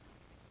couple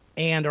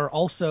and are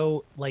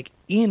also like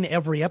in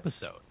every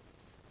episode.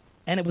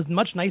 And it was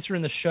much nicer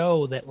in the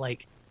show that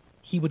like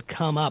he would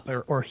come up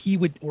or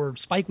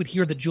Spike would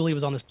hear that Julia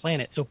was on this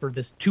planet. So for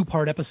this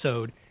 2-part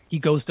episode, he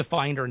goes to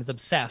find her and is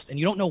obsessed. And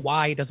you don't know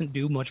why. It doesn't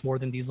do much more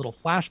than these little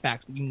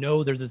flashbacks, but you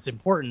know there's this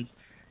importance.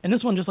 And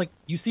this one, just like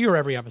you see her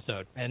every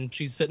episode and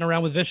she's sitting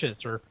around with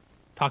Vicious or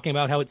talking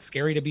about how it's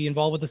scary to be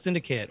involved with the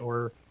syndicate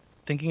or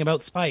thinking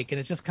about Spike. And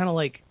it's just kind of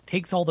like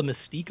takes all the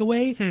mystique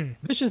away.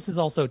 Vicious is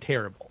also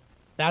terrible.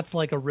 That's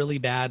like a really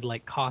bad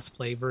like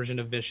cosplay version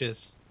of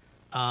Vicious.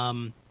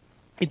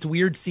 It's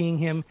weird seeing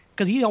him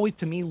because he always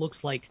to me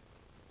looks like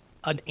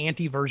an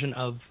anti-version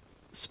of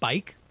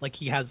Spike. Like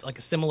he has like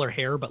a similar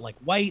hair but like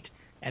white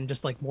and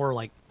just like more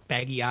like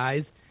baggy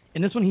eyes.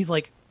 And this one he's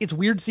like, it's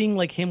weird seeing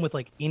like him with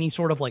like any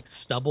sort of like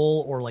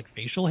stubble or like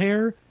facial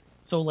hair.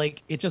 So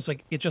like it's just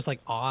like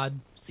odd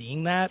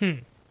seeing that.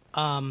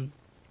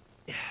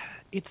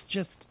 It's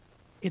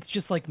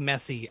just like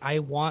messy. I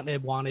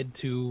wanted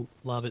to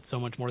love it so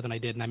much more than I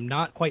did, and I'm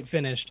not quite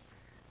finished,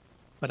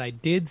 but I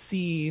did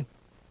see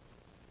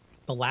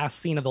the last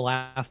scene of the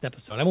last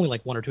episode. I'm only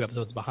like 1 or 2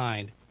 episodes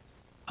behind.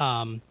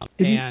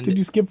 Did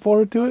you skip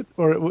forward to it,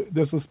 or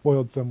this was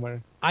spoiled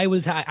somewhere? I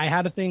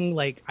had a thing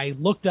like I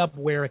looked up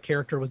where a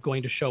character was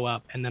going to show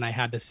up, and then I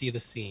had to see the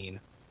scene,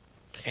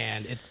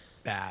 and it's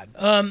bad.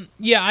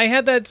 Yeah, I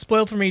had that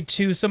spoiled for me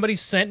too. Somebody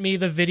sent me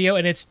the video,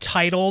 and it's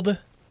titled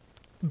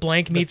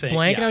 "Blank Meets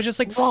Blank," and I was just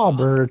like,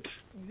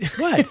 Robert.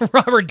 What?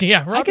 Robert, yeah,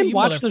 Robert, I can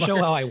watch the show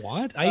how I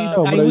want. I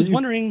was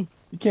wondering.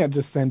 You can't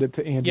just send it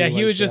to Andy. Yeah,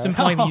 he was just that.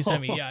 implying that you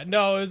sent me. Yeah,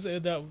 no, it was.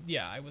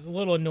 I was a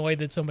little annoyed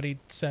that somebody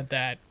sent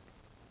that.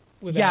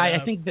 Yeah, I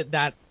think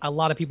that a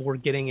lot of people were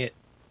getting it.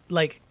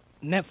 Like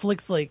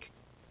Netflix, like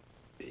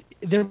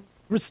there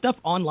was stuff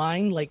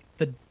online, like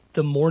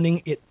the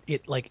morning it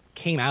like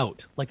came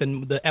out, like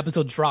the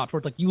episodes dropped, where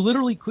it's like you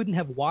literally couldn't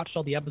have watched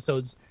all the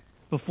episodes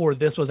before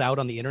this was out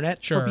on the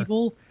internet for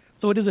people.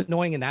 So it is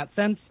annoying in that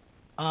sense.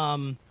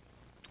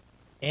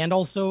 And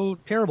also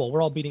terrible.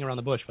 We're all beating around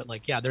the bush, but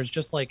like, yeah, there's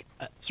just like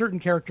certain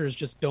characters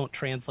just don't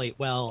translate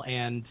well,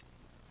 and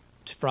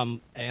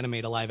from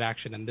anime to live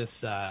action, and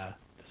this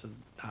is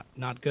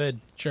not good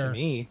to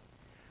me.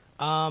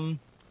 So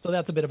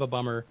that's a bit of a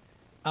bummer.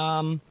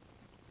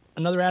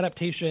 Another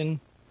adaptation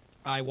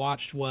I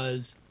watched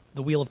was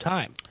The Wheel of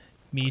Time.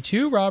 Me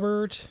too,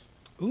 Robert.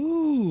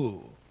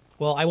 Ooh.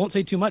 Well, I won't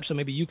say too much, so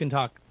maybe you can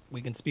talk.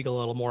 We can speak a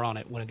little more on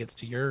it when it gets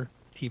to your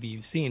TV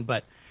you've seen.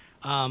 But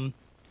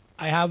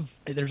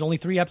there's only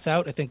 3 eps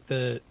out. I think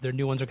their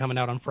new ones are coming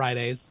out on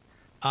Fridays.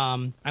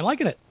 I'm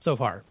liking it so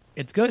far.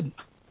 It's good.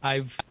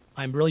 I'm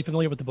really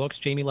familiar with the books.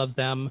 Jamie loves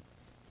them.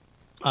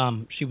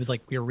 She was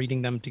like, we were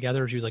reading them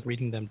together. She was like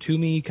reading them to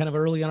me kind of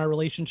early in our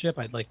relationship.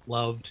 I'd like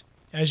loved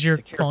as you're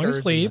falling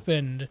asleep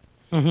and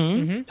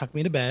tuck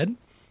me to bed.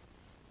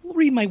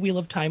 Read my Wheel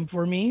of Time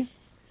for me.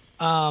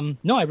 No,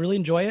 I really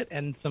enjoy it.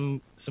 And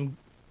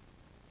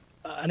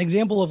an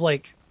example of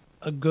like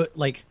a good,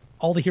 like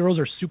all the heroes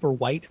are super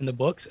white in the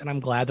books. And I'm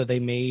glad that they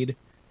made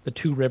the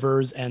 2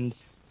 rivers and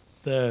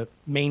the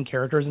main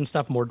characters and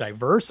stuff more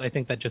diverse. I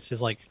think that just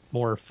is like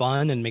more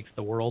fun and makes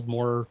the world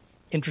more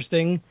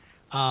interesting.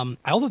 I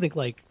also think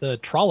like the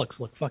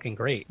Trollocs look fucking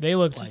great. They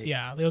looked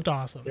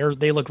awesome.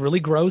 They look really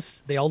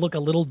gross. They all look a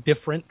little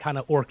different, kind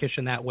of orcish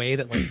in that way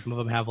that like some of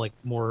them have like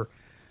more,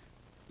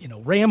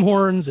 ram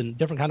horns and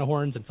different kind of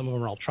horns, and some of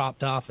them are all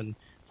chopped off, and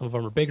some of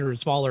them are bigger and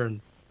smaller. And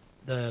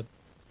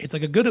it's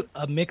like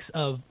a mix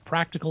of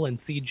practical and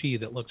CG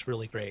that looks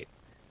really great.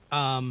 So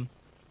I'm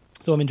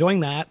enjoying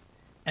that.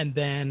 And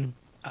then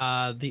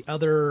the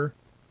other,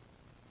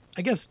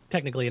 I guess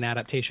technically an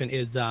adaptation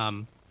is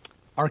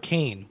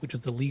Arcane, which is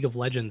the League of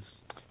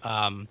Legends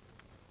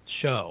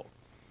show.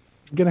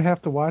 I'm gonna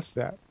have to watch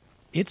that.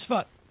 It's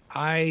fun.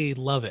 I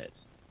love it.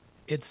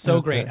 It's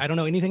so great. I don't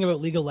know anything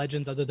about League of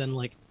Legends other than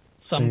like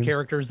some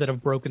characters that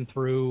have broken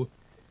through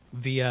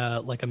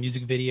via like a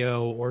music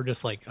video or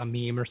just like a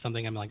meme or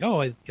something. I'm like,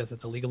 oh, I guess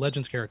it's a League of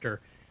Legends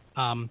character.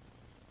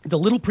 It's a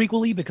little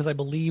prequely because I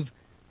believe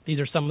these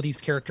are some of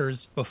these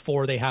characters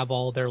before they have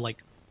all their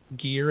like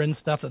gear and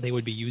stuff that they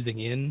would be using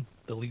in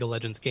the League of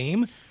Legends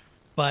game.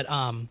 But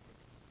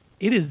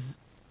it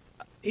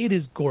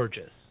is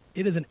gorgeous.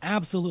 It is an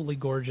absolutely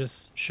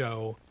gorgeous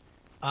show.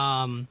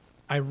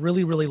 I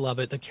really, really love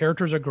it. The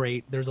characters are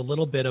great. There's a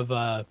little bit of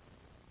a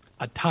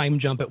time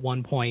jump at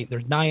one point.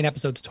 There's 9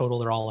 episodes total.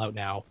 They're all out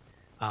now.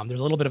 There's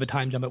a little bit of a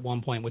time jump at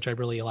one point, which I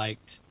really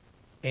liked.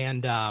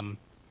 And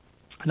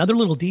another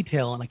little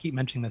detail, and I keep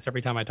mentioning this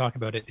every time I talk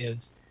about it,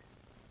 is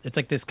it's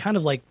like this kind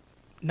of like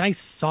nice,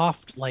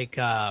 soft, like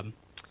I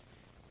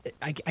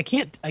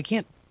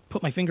can't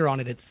put my finger on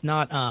it. It's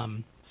not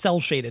cell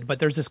shaded, but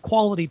there's this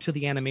quality to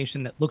the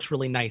animation that looks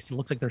really nice and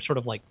looks like there's sort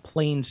of like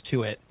planes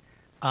to it.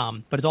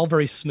 But it's all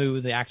very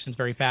smooth. The action's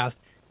very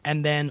fast.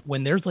 And then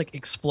when there's like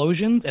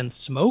explosions and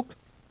smoke,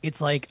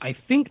 it's like, I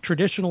think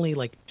traditionally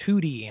like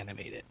 2D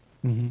animated.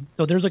 Mm-hmm.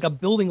 So there's like a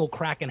building will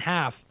crack in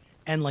half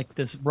and like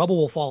this rubble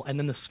will fall and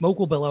then the smoke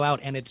will billow out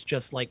and it's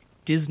just like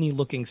Disney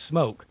looking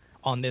smoke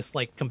on this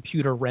like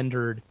computer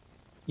rendered,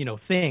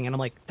 thing. And I'm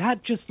like,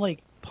 that just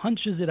like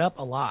punches it up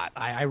a lot.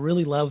 I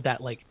really love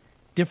that like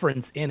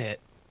difference in it.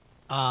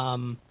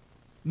 Man,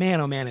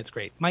 oh man, it's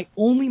great. My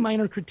only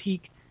minor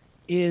critique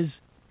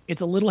is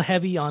it's a little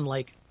heavy on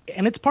like,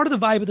 and it's part of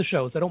the vibe of the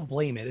show, so I don't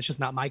blame it. It's just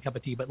not my cup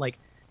of tea. But like,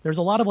 there's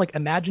a lot of like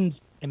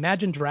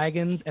Imagine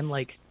Dragons and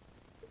like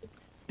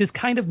this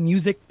kind of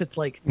music that's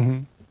like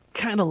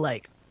kind of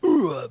like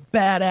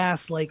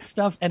badass like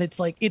stuff, and it's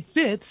like it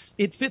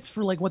fits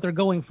for like what they're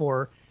going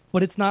for,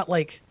 but it's not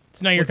like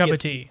it's not your cup of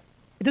tea.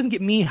 It doesn't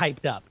get me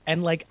hyped up.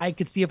 And like I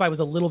could see if I was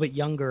a little bit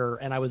younger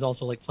and I was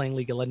also like playing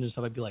League of Legends and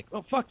stuff, I'd be like,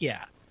 oh fuck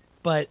yeah.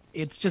 But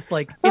it's just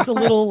like it's a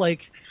little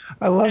like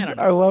I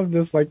love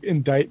this like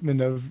indictment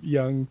of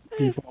young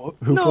people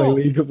who play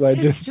League of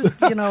Legends. It's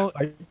just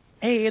like,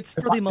 hey, it's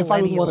for the millennials. If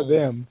I was one of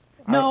them,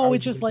 no,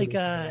 it's just like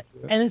and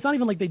it's not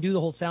even like they do the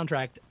whole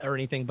soundtrack or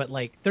anything, but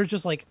like there's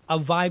just like a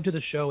vibe to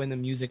the show and the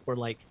music where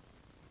like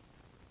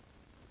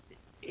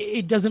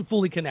it doesn't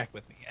fully connect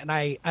with me, and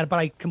but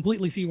I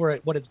completely see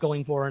what it's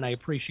going for, and I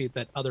appreciate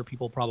that other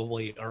people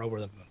probably are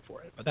over the moon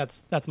for it. But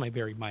that's my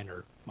very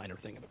minor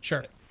thing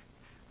about it.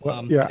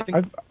 Well,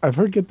 I've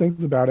heard good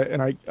things about it,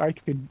 and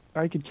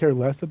I could care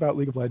less about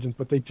League of Legends,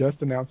 but they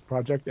just announced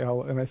Project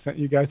L, and I sent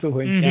you guys a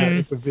link. Mm-hmm.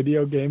 It's a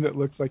video game that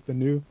looks like the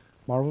new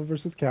Marvel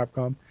vs.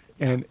 Capcom,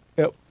 and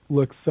it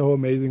looks so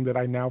amazing that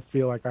I now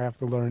feel like I have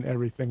to learn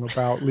everything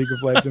about League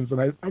of Legends,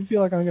 and I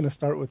feel like I'm going to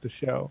start with the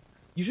show.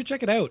 You should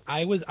check it out.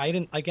 I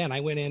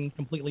went in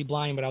completely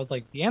blind, but I was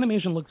like, the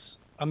animation looks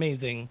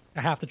amazing.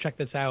 I have to check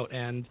this out,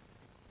 and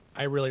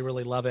I really,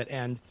 really love it.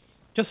 And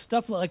just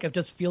stuff like it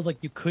just feels like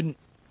you couldn't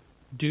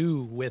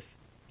do with,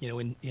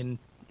 in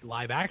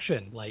live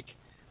action. Like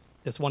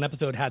this one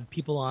episode had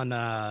people on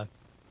kind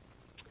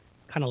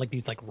of like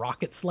these like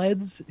rocket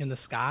sleds in the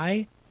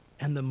sky,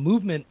 and the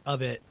movement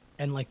of it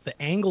and like the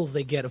angles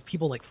they get of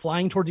people like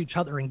flying towards each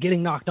other and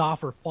getting knocked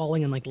off or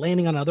falling and like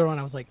landing on another one.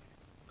 I was like,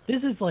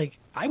 this is like,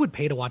 I would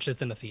pay to watch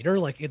this in the theater.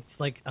 Like it's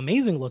like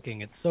amazing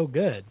looking. It's so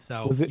good.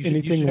 So was it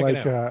anything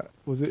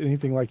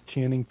like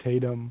Channing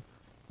Tatum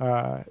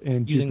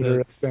in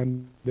Jupiter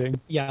Ascending?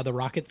 Yeah, the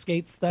rocket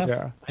skate stuff.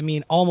 Yeah. I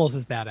mean, almost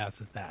as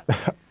badass as that.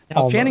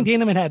 Now, if Channing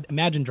Tatum had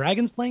Imagine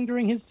Dragons playing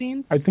during his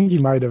scenes, I think he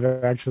might have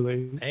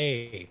actually.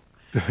 Hey,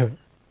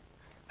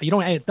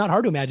 it's not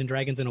hard to imagine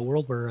dragons in a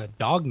world where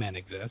dogmen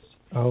exist.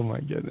 Oh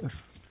my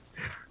goodness.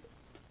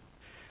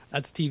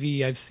 That's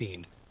TV I've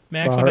seen.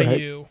 Max, what about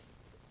you?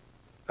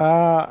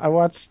 I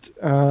watched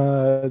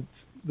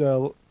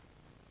the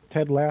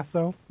Ted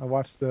Lasso. I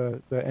watched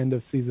the end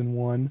of season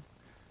 1.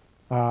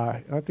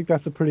 I think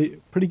that's a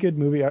pretty good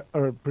movie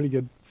or a pretty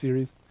good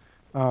series.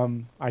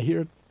 I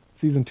hear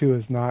season 2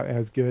 is not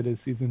as good as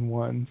season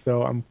 1,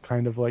 so I'm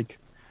kind of like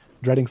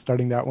dreading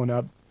starting that one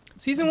up.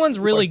 Season 1's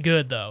really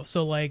good though.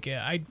 So like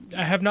I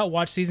have not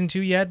watched season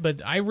 2 yet,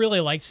 but I really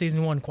liked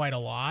season 1 quite a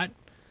lot.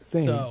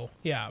 Same. So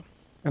yeah.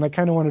 And I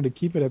kind of wanted to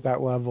keep it at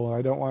that level.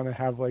 I don't want to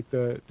have like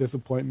the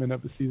disappointment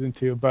of the season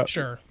 2, but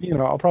sure,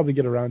 I'll probably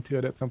get around to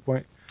it at some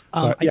point.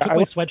 I took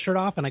my sweatshirt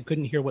off and I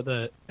couldn't hear what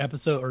the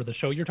episode or the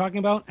show you're talking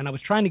about, and I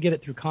was trying to get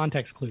it through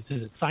context clues.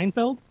 Is it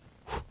Seinfeld?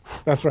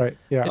 That's right.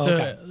 Yeah, it's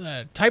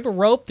a type of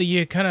rope that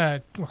you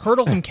kind of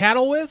hurdle some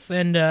cattle with,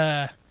 and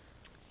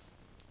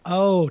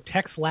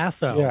Tex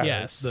Lasso. Yeah.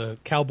 Yes, the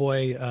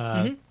cowboy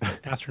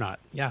astronaut.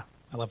 Yeah,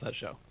 I love that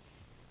show.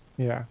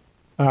 Yeah.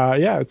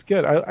 It's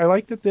good. I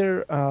like that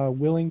they're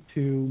willing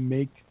to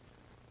make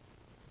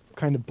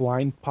kind of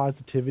blind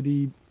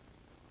positivity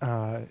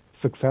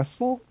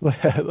successful.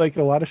 Like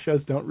a lot of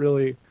shows don't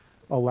really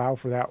allow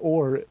for that,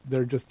 or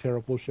they're just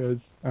terrible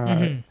shows.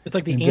 It's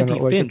like the in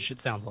general, anti-Finch,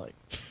 it sounds like.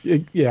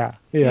 Yeah,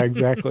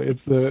 exactly.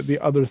 It's the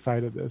other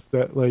side of this,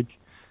 that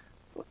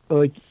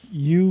like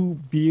you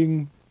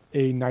being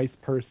a nice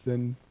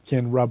person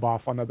can rub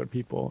off on other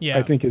people. Yeah.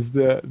 I think is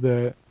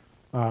the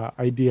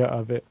idea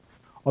of it.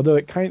 Although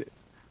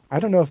I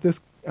don't know if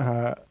this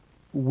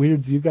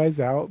weirds you guys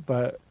out,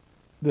 but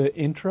the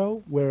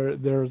intro where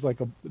there's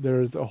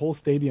a whole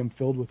stadium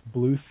filled with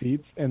blue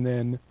seats, and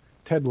then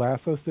Ted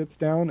Lasso sits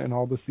down and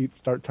all the seats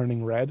start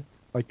turning red.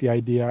 Like the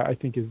idea, I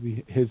think, is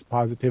his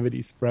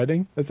positivity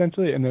spreading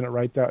essentially, and then it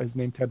writes out his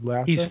name, Ted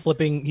Lasso. He's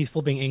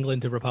flipping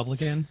England to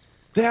Republican.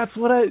 That's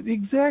what I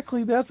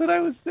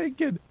was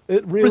thinking.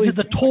 It really, Or is it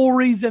the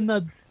Tories and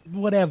the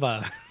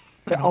whatever?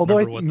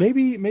 Although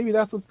maybe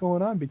that's what's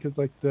going on, because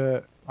like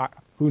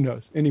who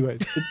knows?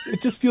 Anyways,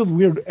 it just feels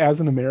weird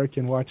as an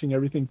American watching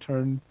everything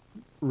turn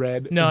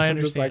red. No, and I I'm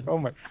just understand. like, oh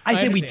my! I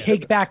say we understand.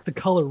 take back the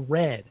color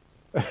red.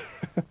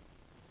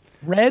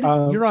 Red,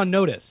 you're on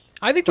notice.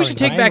 I think we should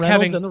take Ryan back Reynolds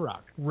having and The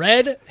Rock.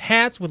 red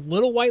hats with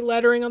little white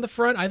lettering on the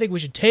front. I think we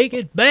should take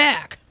it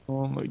back.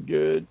 Oh my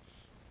god.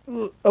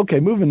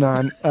 Okay, moving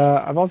on.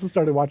 I've also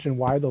started watching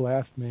Why the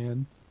Last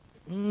Man.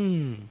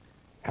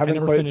 I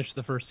never finished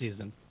the first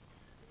season.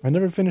 I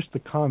never finished the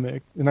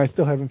comic, and I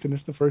still haven't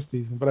finished the first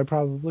season, but I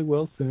probably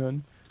will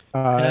soon.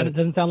 And it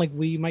doesn't sound like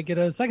we might get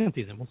a second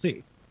season. We'll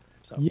see.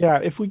 So Yeah,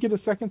 if we get a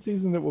second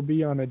season, it will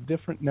be on a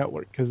different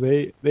network because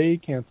they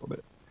canceled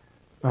it.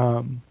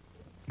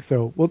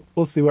 So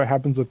we'll see what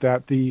happens with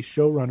that. The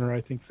showrunner,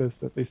 I think, says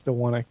that they still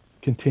want to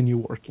continue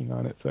working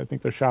on it, so I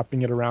think they're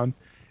shopping it around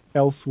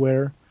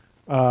elsewhere.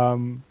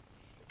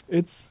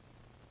 It's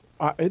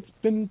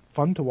been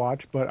fun to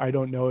watch, but I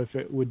don't know if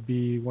it would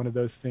be one of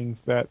those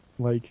things that,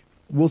 like,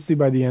 we'll see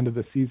by the end of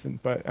the season.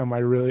 But am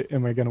I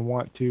going to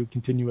want to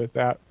continue with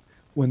that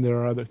when there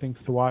are other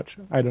things to watch?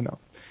 I don't know.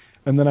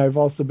 And then I've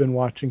also been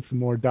watching some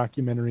more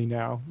documentary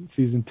now,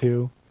 season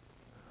 2,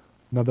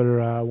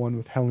 another one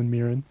with Helen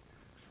Mirren,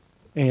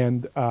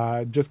 and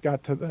just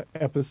got to the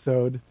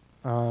episode.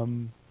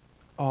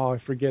 I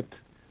forget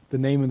the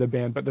name of the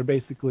band, but they're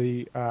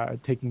basically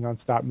taking on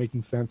Stop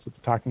Making Sense with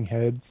the Talking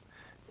Heads,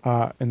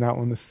 and that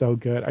one was so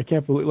good. I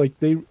can't believe, like,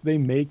 they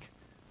make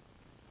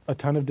a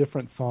ton of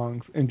different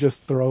songs and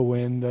just throw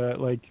in the,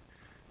 like,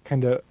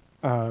 kind of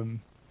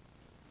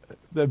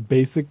the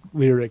basic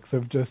lyrics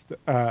of just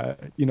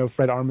Fred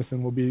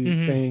Armisen will be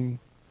saying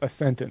a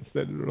sentence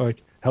that,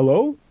 like,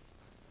 hello,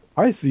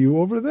 I see you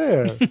over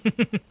there,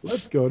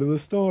 let's go to the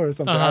store or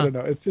something. I don't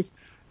know,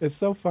 it's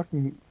so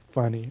fucking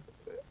funny.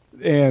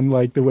 And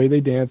like the way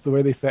they dance, the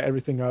way they set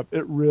everything up,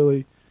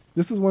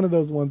 this is one of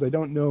those ones I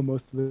don't know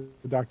most of the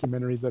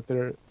documentaries that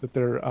they're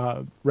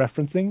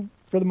referencing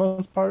for the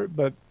most part,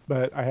 but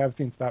I have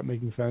seen Stop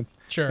Making Sense.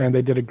 Sure. And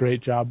they did a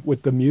great job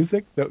with the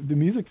music. The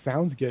music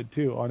sounds good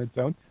too on its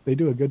own. They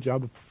do a good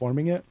job of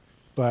performing it,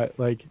 but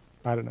like,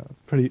 I don't know,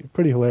 it's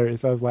pretty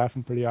hilarious. I was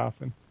laughing pretty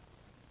often.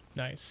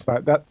 Nice.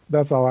 But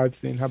that's all I've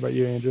seen. How about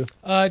you, Andrew?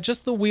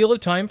 Just the Wheel of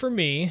Time for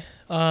me.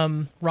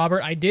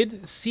 Robert, I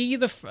did see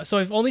so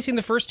I've only seen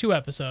the first 2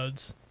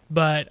 episodes,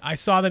 but I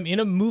saw them in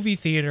a movie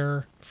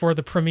theater for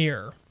the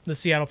premiere, the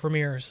Seattle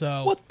premiere.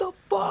 So what the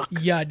fuck?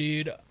 Yeah,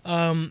 dude.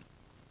 I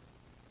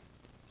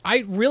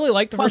really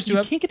like the first 2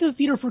 You can't get to the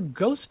theater for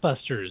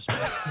Ghostbusters,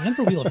 and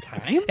for Wheel of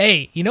Time.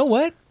 Hey, you know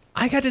what?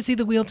 I got to see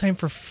the Wheel of Time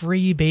for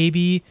free,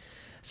 baby.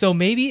 So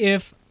maybe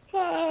if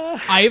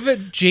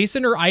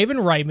Jason or Ivan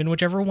Reitman,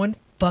 whichever one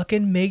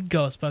fucking made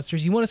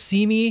Ghostbusters, you want to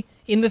see me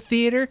in the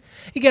theater,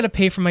 you got to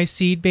pay for my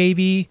seat,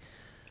 baby.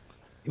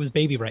 It was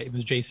Baby Right. It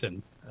was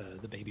Jason,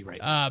 the Baby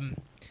Right.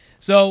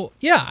 So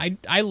yeah,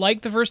 I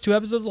like the first 2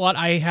 episodes a lot.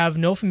 I have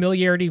no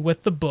familiarity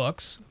with the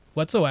books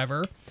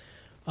whatsoever.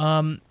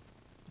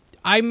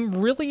 I'm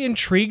really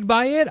intrigued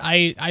by it.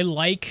 I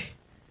like,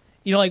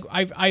 like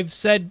I've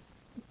said,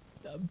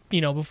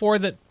 before,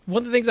 that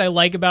one of the things I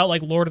like about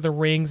like Lord of the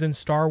Rings and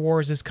Star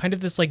Wars is kind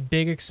of this like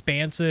big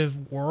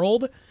expansive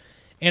world.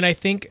 And I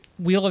think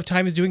Wheel of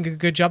Time is doing a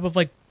good job of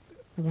like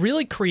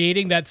really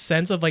creating that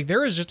sense of like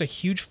there is just a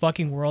huge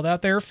fucking world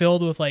out there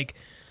filled with like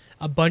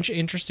a bunch of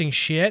interesting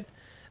shit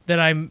that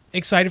I'm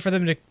excited for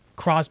them to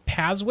cross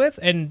paths with.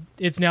 And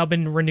it's now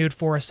been renewed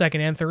for a 2nd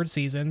and 3rd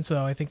season,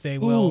 so I think they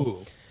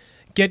will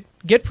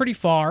get pretty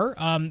far.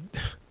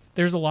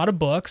 There's a lot of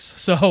books,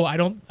 so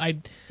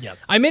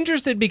I'm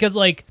interested because,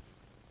 like,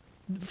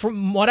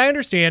 from what I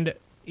understand,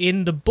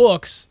 in the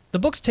books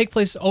take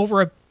place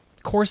over a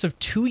course of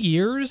 2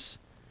 years.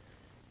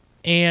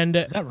 And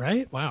is that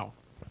right? Wow.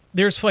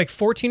 There's like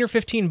 14 or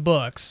 15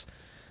 books.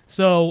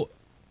 So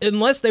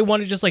unless they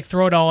want to just like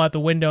throw it all out the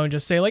window and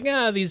just say like,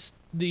 this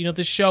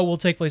show will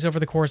take place over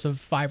the course of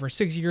 5 or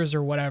 6 years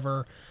or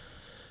whatever,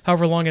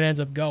 however long it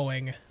ends up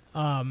going,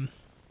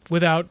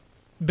 without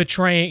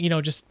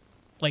betraying, just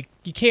like,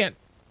 you can't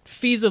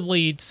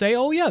feasibly say,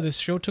 oh yeah, this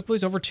show took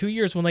place over 2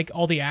 years when like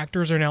all the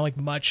actors are now like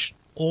much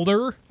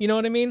older. You know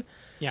what I mean?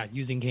 Yeah,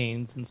 using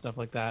canes and stuff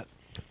like that.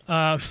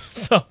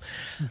 So,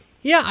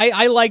 yeah,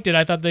 I liked it.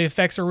 I thought the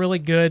effects are really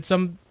good.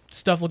 Some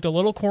stuff looked a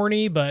little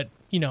corny, but,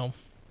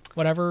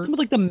 whatever. Some of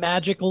like the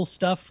magical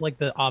stuff, like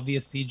the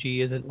obvious CG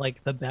isn't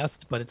like the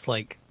best, but it's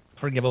like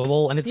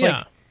forgivable. And it's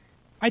like,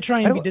 I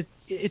try and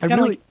it's kind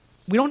of like,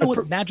 we don't know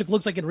what magic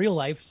looks like in real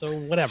life, so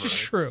whatever.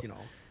 True.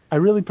 I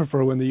really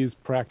prefer when they use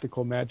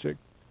practical magic.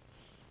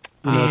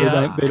 They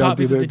don't go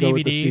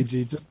with the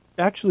CG. Just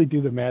actually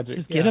do the magic.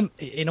 Just get them.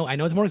 I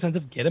know it's more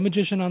expensive. Get a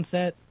magician on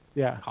set.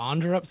 Yeah.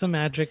 Conjure up some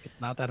magic.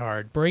 It's not that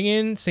hard. Bring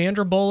in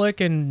Sandra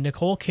Bullock and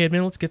Nicole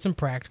Kidman. Let's get some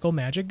practical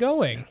magic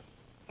going.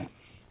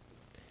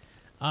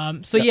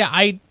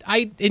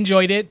 I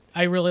enjoyed it.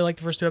 I really liked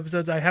the first 2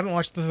 episodes. I haven't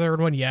watched the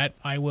third one yet.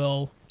 I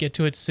will get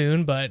to it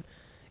soon, but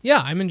yeah,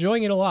 I'm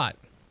enjoying it a lot.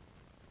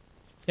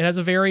 It has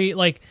a very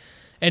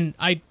and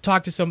I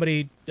talked to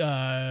somebody,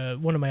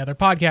 one of my other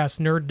podcasts,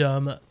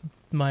 Nerddom.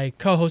 My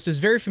co-host is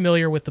very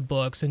familiar with the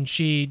books, and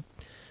she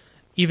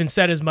even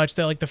said as much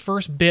that the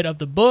first bit of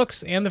the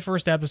books and the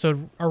first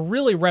episode are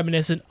really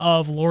reminiscent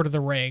of Lord of the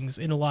Rings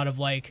in a lot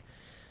of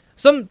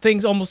some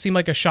things almost seem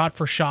like a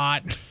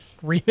shot-for-shot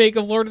remake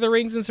of Lord of the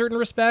Rings in certain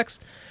respects,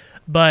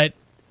 but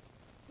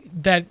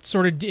that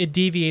sort of it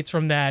deviates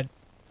from that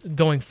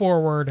going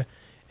forward,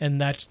 and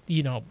that's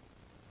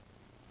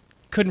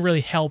couldn't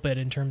really help it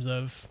in terms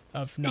of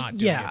not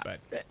doing it.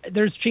 But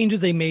there's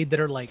changes they made that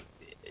are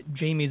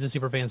Jamie's a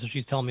super fan, so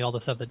she's telling me all the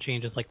stuff that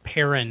changes.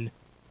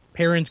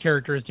 Perrin's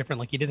character is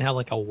different. He didn't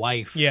have a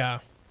wife. Yeah.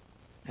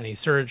 And he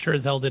sure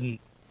as hell didn't.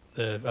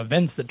 The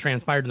events that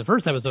transpired in the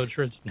first episode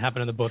sure didn't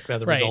happen in the book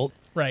as a result.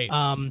 Right.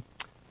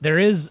 There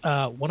is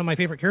one of my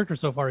favorite characters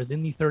so far is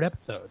in the 3rd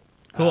episode.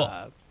 Cool.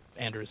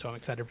 Andrew, so I'm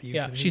excited for you.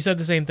 Yeah, she said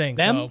the same thing.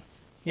 Them? So,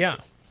 yeah.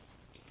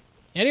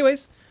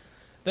 Anyways,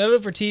 that'll do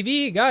it for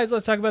TV. Guys,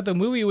 let's talk about the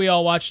movie we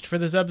all watched for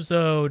this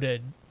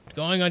episode.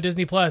 Going on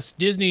Disney Plus,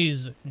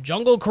 Disney's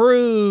Jungle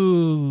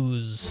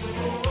Cruise.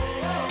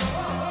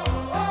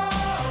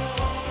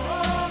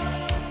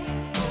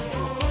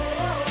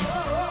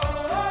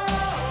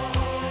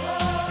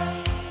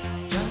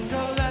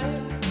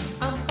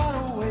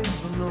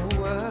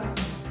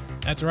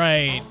 That's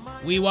right.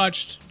 We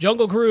watched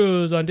Jungle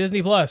Cruise on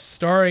Disney Plus,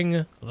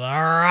 starring The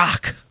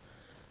Rock,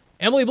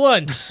 Emily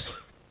Blunt,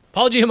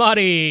 Paul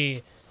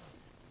Giamatti,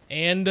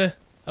 and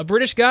a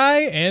British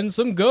guy and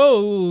some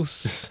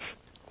ghosts.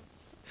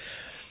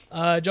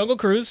 Jungle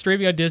Cruise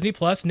streaming on Disney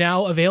Plus,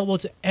 now available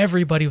to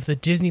everybody with a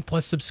Disney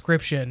Plus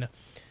subscription.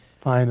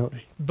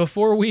 Finally.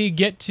 Before we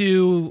get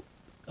to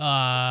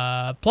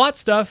plot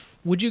stuff,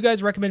 would you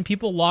guys recommend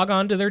people log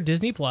on to their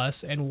Disney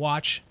Plus and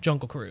watch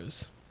Jungle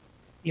Cruise?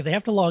 If they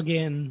have to log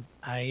in,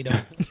 I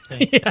don't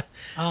think. Yeah.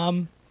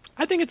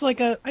 I think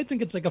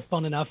it's a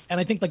fun enough, and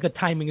I think the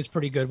timing is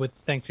pretty good with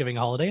Thanksgiving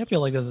holiday. I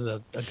feel like this is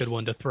a good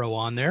one to throw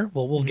on there.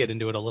 We'll get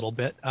into it a little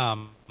bit. I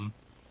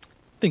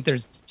think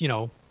there's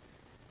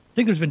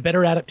been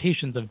better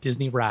adaptations of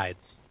Disney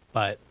rides,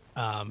 but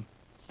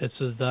this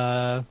was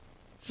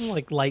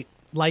light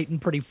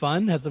and pretty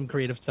fun. Has some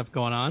creative stuff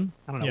going on.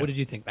 I don't know. Yeah. What did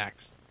you think,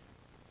 Max?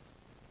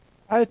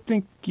 I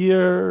think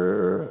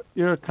you're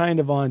kind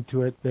of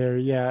onto it there.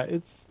 Yeah,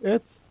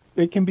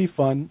 it can be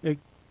fun.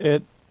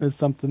 It is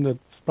something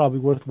that's probably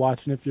worth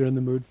watching if you're in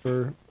the mood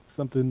for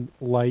something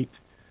light.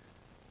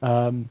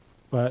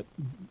 But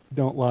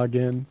don't log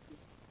in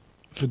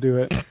to do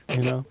it.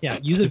 Yeah,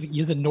 use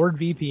a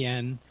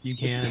NordVPN. You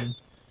can.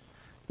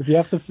 If you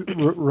have to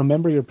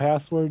remember your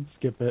password,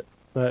 skip it.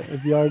 But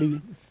if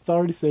it's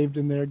already saved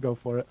in there, go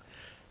for it.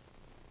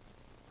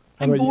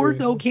 I'm bored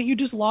though. Can't you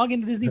just log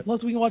into Disney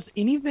Plus so we can watch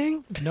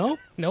anything? Nope.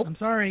 I'm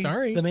sorry.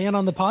 The man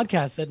on the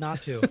podcast said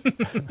not to.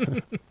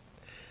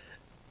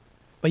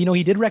 But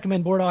he did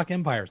recommend Boardwalk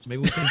Empire, so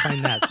maybe we can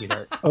find that,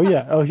 sweetheart. Oh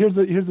yeah. Oh, here's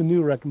a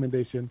new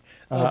recommendation.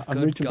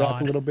 I'm reaching God.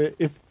 back a little bit.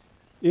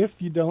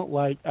 If you don't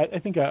like, I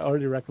think I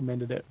already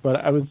recommended it,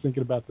 but I was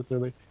thinking about this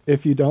earlier.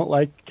 If you don't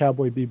like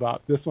Cowboy Bebop,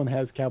 this one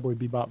has Cowboy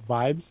Bebop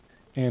vibes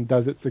and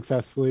does it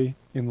successfully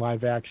in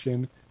live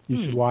action.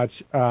 You should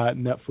watch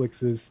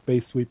Netflix's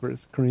Space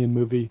Sweepers, Korean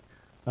movie.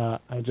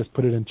 I just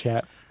put it in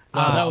chat.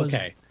 That was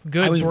okay.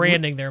 Good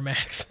branding there,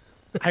 Max.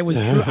 I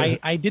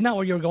did not know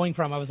where you were going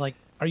from. I was like,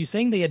 are you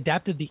saying they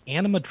adapted the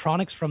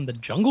animatronics from the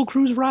Jungle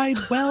Cruise ride?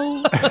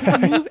 Well,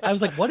 I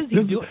was like, what is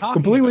he doing?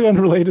 Completely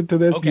unrelated to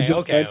this.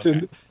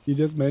 Okay, You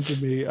just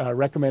mentioned me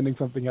recommending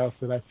something else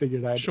that I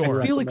figured I'd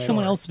I feel like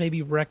someone else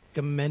maybe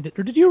recommended,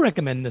 or did you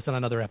recommend this on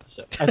another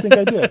episode? I think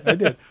I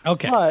did.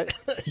 Okay. But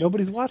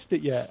nobody's watched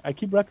it yet. I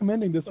keep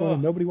recommending this one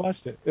and nobody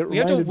watched it.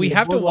 We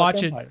have to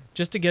watch it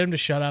just to get him to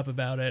shut up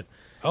about it.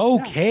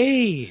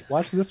 Okay. Yeah.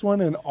 Watch this one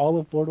and all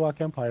of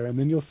Boardwalk Empire, and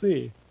then you'll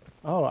see.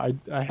 Oh,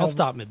 I'll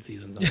stop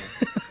mid-season.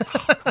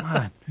 Come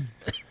on.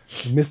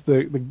 I missed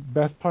the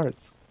best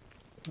parts.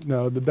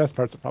 No, the best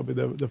parts are probably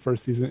the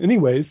first season.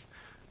 Anyways,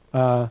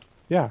 yeah.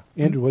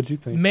 Andrew, what'd you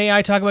think? May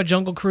I talk about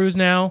Jungle Cruise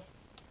now?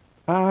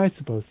 I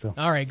suppose so.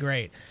 All right,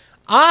 great.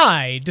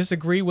 I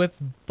disagree with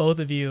both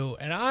of you,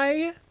 and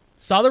I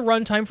saw the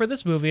runtime for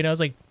this movie, and I was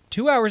like,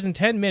 2 hours and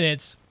 10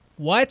 minutes.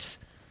 What?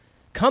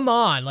 come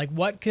on, like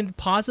what can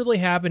possibly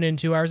happen in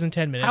 2 hours and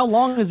 10 minutes? How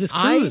long is this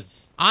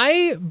cruise?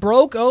 I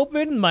broke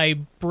open my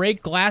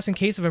break glass in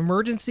case of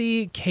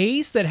emergency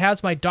case that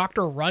has my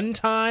Dr.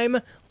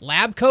 Runtime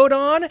lab coat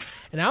on,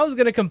 and I was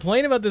going to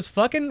complain about this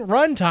fucking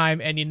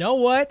runtime, and you know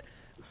what?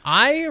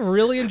 I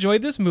really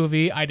enjoyed this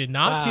movie. I did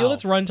not feel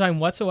its runtime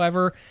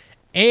whatsoever,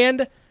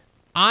 and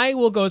I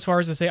will go as far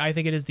as to say I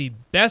think it is the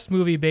best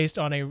movie based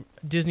on a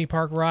Disney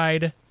park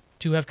ride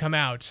to have come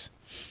out.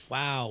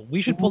 Wow.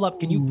 We should pull up.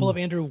 Can you pull up,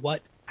 Andrew,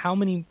 how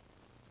many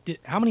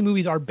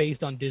movies are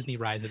based on Disney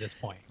rides at this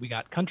point? We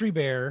got Country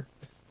Bear.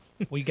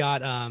 We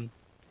got Song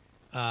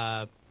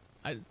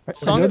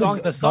of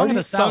the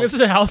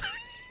South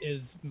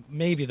is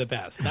maybe the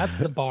best. That's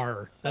the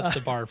bar. That's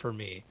the bar for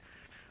me.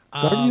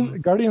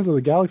 Guardians of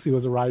the Galaxy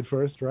was a ride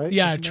first, right?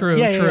 Yeah, Isn't true,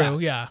 that- true.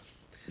 Yeah.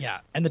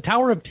 And the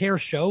Tower of Terror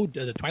show,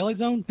 the Twilight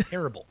Zone,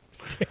 terrible.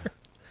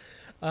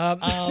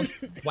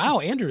 Wow,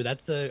 Andrew,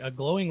 that's a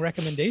glowing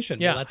recommendation.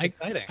 Yeah, Well, that's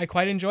exciting. I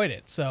quite enjoyed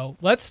it. So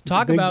let's He's a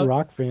talk big about.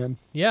 rock fan.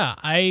 Yeah,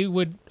 I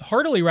would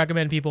heartily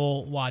recommend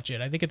people watch it.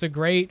 I think it's a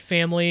great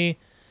family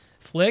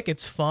flick.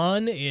 It's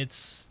fun.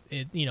 It's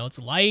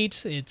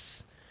light.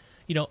 It's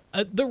the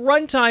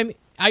runtime.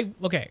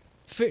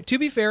 To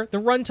be fair, the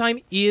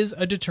runtime is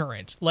a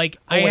deterrent. Like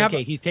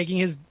he's taking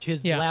his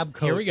lab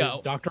coat. Here we go.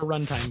 His Dr.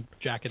 Runtime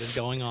jacket is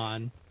going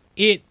on.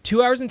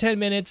 2 hours and 10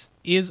 minutes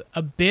is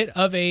a bit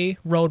of a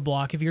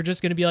roadblock if you're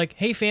just going to be like,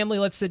 hey family,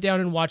 let's sit down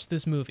and watch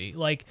this movie.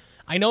 Like,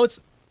 I know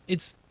it's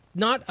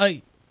not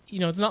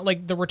it's not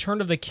like the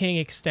Return of the King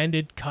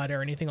extended cut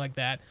or anything like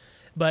that,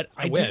 but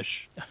I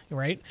wish.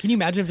 Right? Can you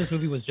imagine if this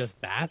movie was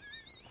just that?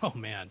 Oh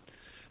man.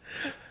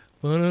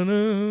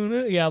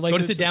 Yeah, like go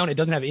to sit down. It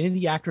doesn't have any of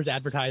the actors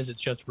advertised.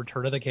 It's just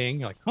Return of the King.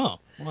 You're like, oh,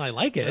 well, I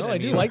like it. I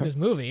do like this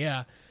movie.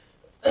 Yeah,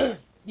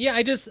 yeah.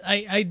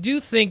 I do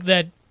think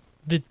that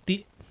the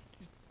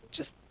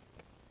just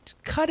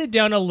cut it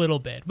down a little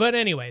bit. But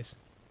anyways,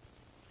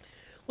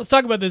 let's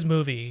talk about this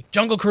movie,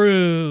 Jungle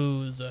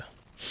Cruise.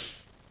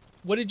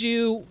 What did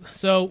you?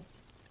 So,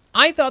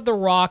 I thought The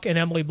Rock and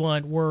Emily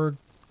Blunt were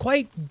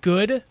quite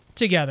good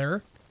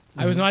together.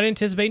 I was not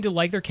anticipating to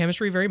like their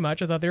chemistry very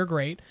much. I thought they were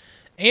great.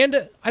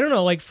 And I don't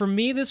know, like for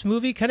me, this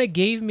movie kind of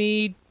gave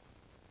me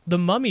the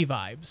Mummy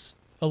vibes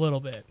a little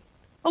bit.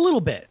 A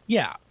little bit,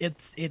 yeah.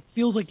 It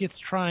feels like it's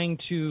trying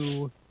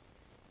to.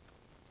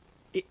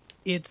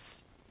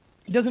 It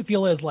doesn't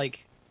feel as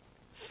like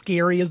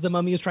scary as the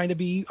Mummy is trying to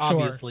be.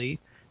 Obviously,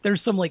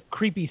 there's some like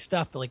creepy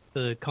stuff like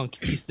the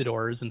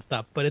conquistadors and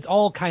stuff, but it's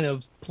all kind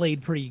of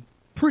played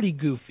pretty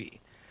goofy.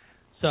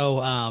 So,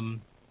 I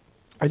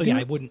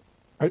wouldn't.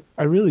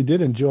 I really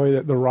did enjoy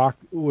that The Rock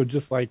would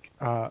just like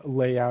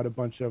lay out a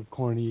bunch of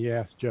corny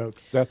ass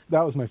jokes. That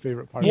was my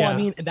favorite part. Well, I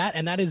mean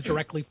that is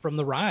directly from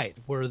the ride,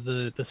 where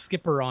the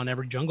skipper on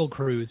every Jungle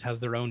Cruise has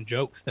their own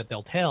jokes that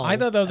they'll tell. I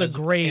thought that was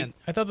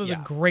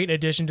a great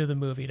addition to the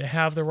movie to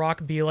have The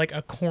Rock be like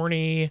a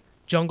corny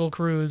Jungle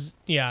Cruise,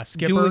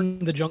 skipper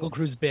doing the Jungle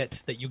Cruise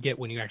bit that you get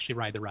when you actually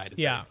ride the ride is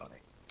very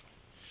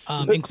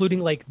funny.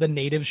 Including like the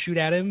natives shoot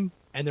at him,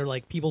 and they're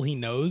like people he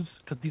knows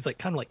because he's like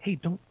kind of like, hey,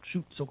 don't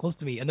shoot so close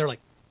to me, and they're like,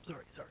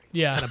 sorry.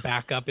 Yeah. Kind of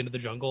back up into the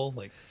jungle.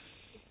 Like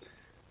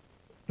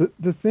the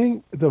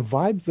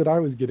vibes that I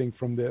was getting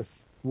from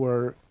this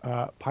were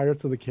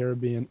Pirates of the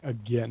Caribbean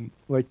again.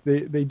 Like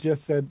they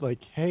just said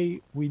like, hey,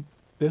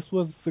 this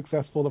was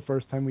successful the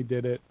first time we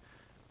did it.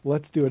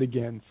 Let's do it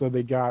again. So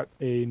they got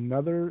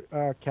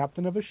another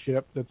captain of a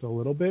ship that's a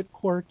little bit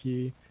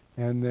quirky,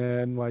 and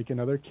then like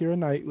another Keira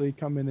Knightley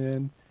coming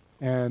in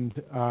and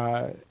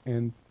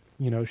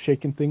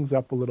shaking things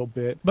up a little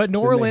bit. But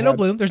no Orlando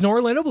Bloom. There's no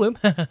Orlando Bloom.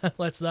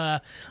 Let's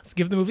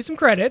give the movie some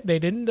credit. They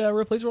didn't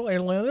replace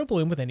Orlando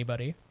Bloom with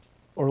anybody.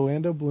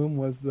 Orlando Bloom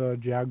was the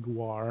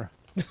Jaguar.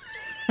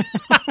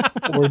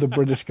 Or the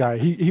British guy.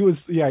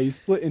 He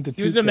split into two.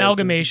 He was an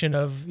amalgamation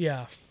of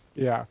Yeah.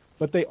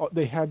 But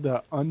they had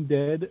the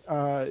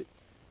undead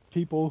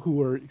people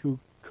who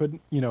could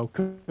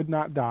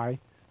not die.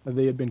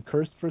 They had been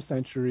cursed for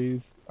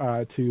centuries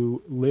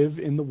to live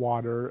in the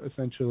water,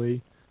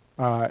 essentially.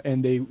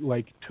 And they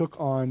like took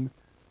on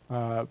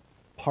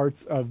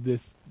parts of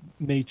this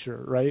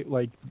nature, right?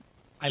 Like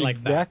I like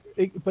that.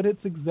 But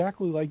it's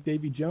exactly like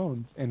Davy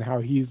Jones and how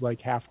he's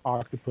like half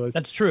octopus.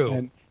 That's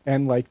true.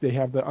 And like they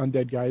have the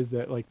undead guys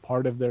that like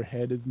part of their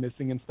head is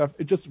missing and stuff.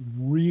 It just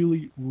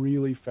really,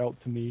 really felt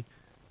to me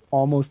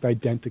almost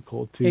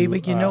identical to. Hey,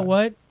 but you know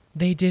what?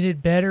 They did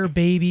it better,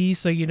 baby.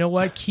 So you know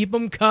what? Keep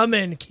them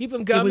coming. Keep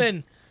them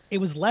coming. It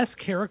was less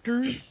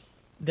characters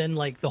than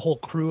like the whole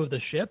crew of the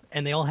ship,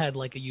 and they all had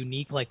like a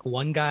unique, like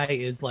one guy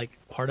is like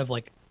part of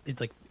like, it's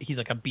like he's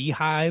like a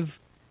beehive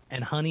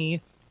and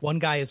honey. One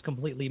guy is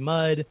completely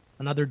mud.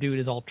 Another dude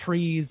is all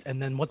trees.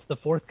 And then what's the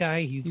fourth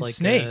guy? He's like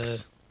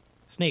snakes.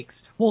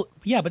 Snakes. Well,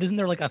 yeah, but isn't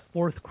there like a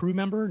fourth crew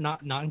member,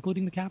 not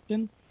including the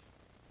captain?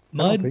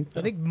 Mud. I don't think so.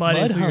 I think Mud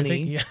is who you're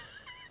thinking. Yeah.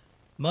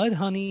 Mud,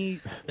 Honey,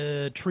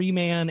 Tree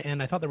Man,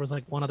 and I thought there was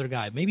like one other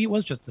guy. Maybe it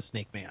was just the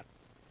Snake Man.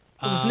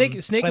 Well,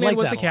 the Snake Man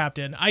was the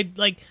captain. I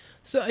like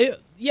so.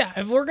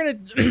 If we're gonna,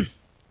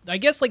 I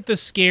guess like the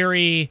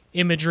scary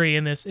imagery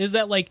in this is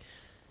that like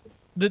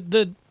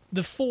the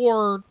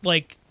four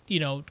like, you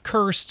know,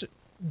 cursed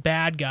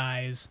bad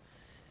guys,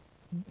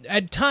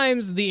 at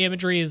times the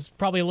imagery is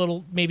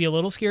probably maybe a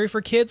little scary for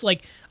kids.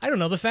 Like, I don't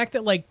know, the fact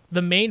that like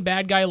the main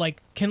bad guy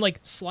like can like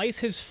slice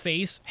his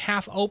face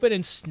half open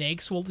and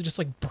snakes will just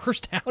like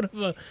burst out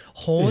of a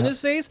hole in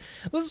his face.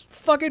 It was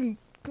fucking,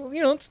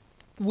 you know, it's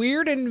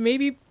weird and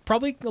maybe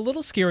probably a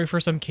little scary for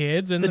some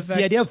kids. And the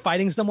idea of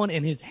fighting someone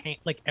and his hand,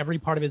 like every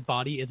part of his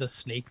body is a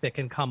snake that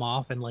can come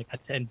off and like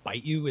and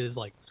bite you is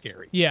like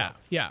scary. Yeah.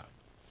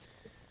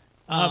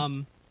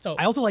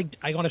 I also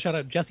I want to shout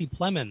out Jesse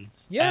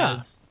Plemons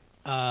as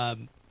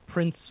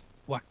Prince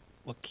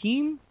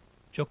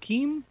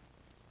Joachim,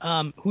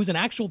 who's an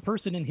actual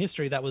person in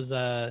history that was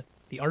the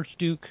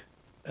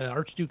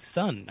Archduke's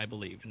son, I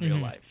believe, in real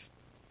life.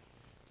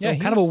 So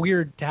kind of a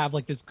weird to have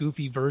like this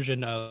goofy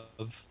version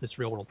of this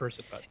real world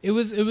person. But it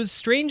was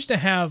strange to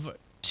have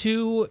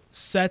two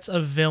sets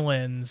of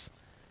villains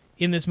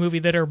in this movie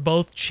that are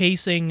both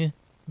chasing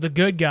the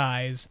good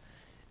guys.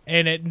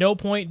 And at no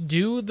point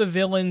do the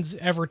villains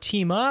ever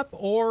team up,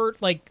 or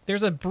like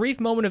there's a brief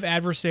moment of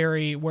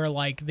adversary where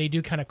like they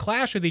do kind of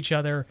clash with each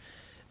other,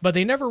 but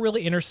they never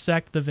really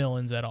intersect the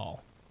villains at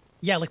all.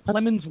 Yeah, like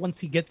Plemons, once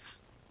he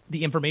gets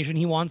the information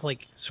he wants,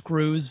 like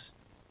screws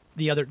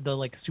the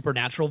like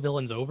supernatural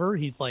villains over.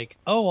 He's like,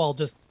 oh, I'll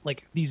just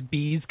like these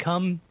bees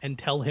come and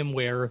tell him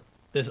where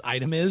this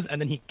item is,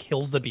 and then he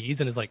kills the bees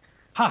and is like,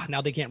 ha,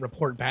 now they can't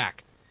report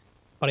back.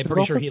 But I'm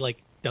pretty sure he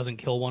like doesn't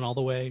kill one all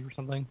the way or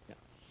something. Yeah.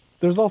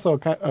 There's also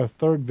a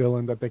third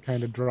villain that they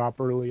kind of drop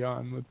early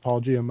on with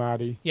Paul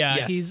Giamatti.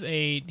 Yeah, yes.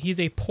 he's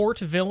a port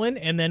villain,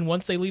 and then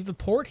once they leave the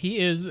port, he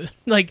is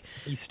like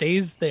he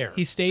stays there.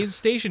 He stays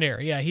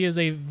stationary. Yeah, he is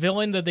a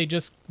villain that they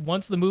just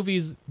once the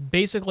movie's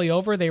basically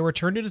over, they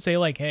return to say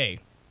like, hey,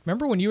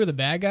 remember when you were the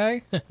bad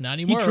guy? Not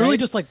anymore. He truly right?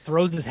 just like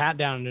throws his hat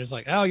down and is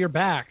like, oh, you're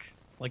back.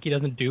 Like he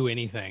doesn't do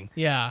anything.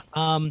 Yeah.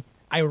 I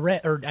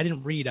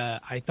didn't read.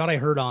 I thought I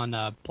heard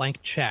on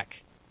Blank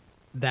Check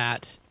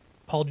that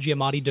Paul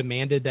Giamatti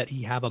demanded that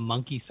he have a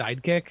monkey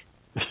sidekick,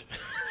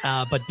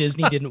 but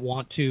Disney didn't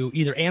want to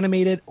either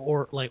animate it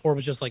or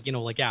was just like, you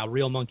know, like, yeah, a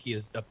real monkey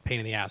is a pain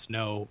in the ass.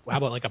 No, how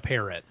about like a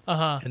parrot?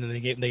 And then they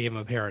gave him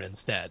a parrot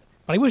instead.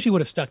 But I wish he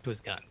would have stuck to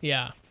his guns.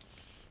 Yeah.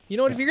 You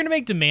know what? If you're gonna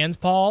make demands,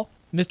 Paul,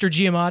 Mr.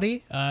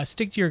 Giamatti,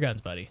 stick to your guns,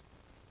 buddy.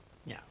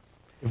 Yeah.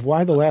 If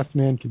Why the Last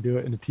Man can do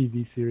it in a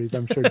TV series,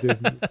 I'm sure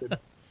Disney could.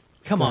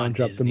 Come on,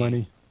 drop the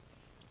money.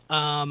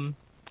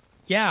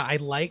 Yeah, I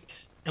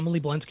liked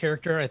Emily Blunt's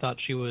character. I thought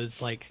she was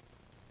like,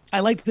 I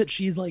liked that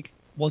she's like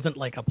wasn't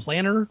like a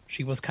planner.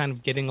 She was kind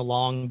of getting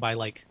along by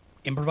like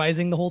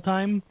improvising the whole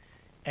time,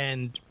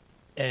 and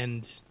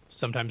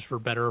sometimes for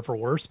better or for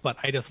worse. But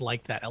I just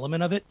liked that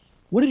element of it.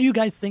 What did you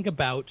guys think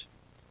about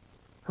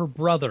her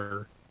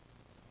brother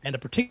and a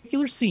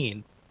particular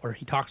scene where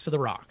he talks to The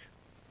Rock?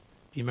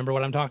 Do you remember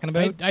what I'm talking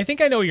about? I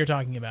think I know what you're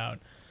talking about.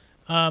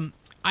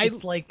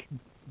 It's like,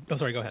 oh,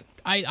 sorry, go ahead.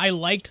 I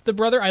liked the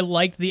brother. I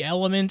liked the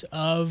element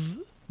of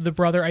the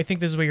brother. I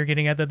think this is what you're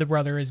getting at, that the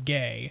brother is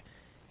gay,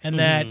 and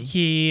that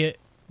he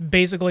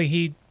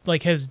basically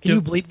like has. Can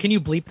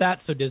you bleep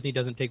that so Disney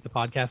doesn't take the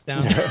podcast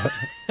down?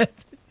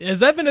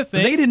 Has that been a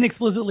thing? They didn't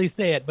explicitly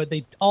say it, but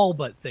they all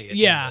but say it.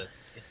 Yeah.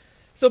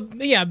 So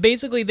yeah,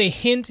 basically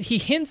he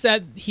hints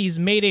at he's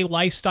made a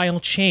lifestyle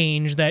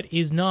change that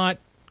is not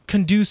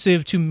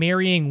conducive to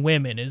marrying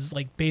women, is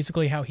like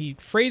basically how he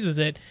phrases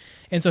it.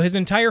 And so his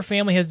entire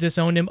family has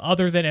disowned him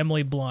other than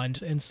Emily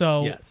Blunt. And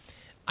so yes.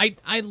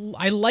 I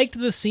liked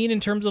the scene in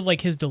terms of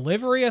like his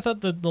delivery. I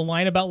thought the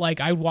line about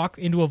like I'd walk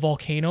into a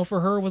volcano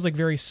for her was like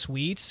very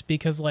sweet,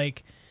 because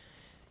like,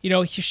 you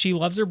know, she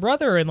loves her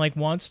brother and like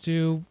wants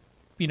to,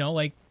 you know,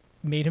 like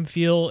made him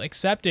feel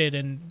accepted,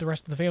 and the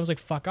rest of the family was like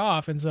fuck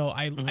off. And so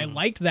I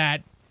liked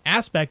that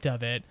aspect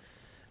of it.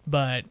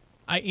 But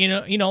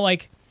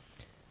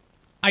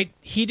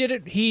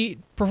he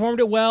performed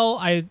it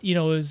well.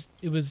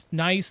 It was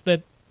nice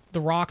that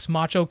The Rock's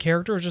macho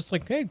character was just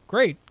like, hey,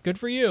 great, good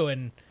for you,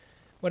 and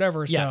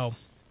whatever.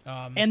 Yes. So,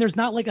 and there's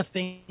not like a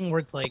thing where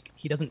it's like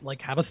he doesn't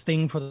like have a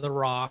thing for The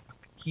Rock.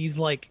 He's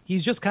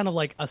just kind of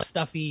like a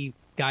stuffy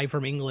guy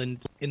from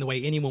England in the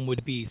way anyone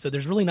would be. So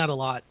there's really not a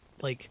lot.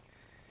 Like,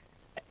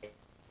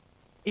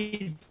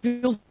 it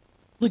feels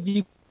like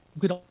you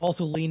could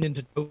also lean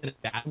into it in a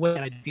bad way,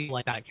 and I feel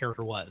like that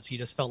character was. He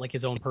just felt like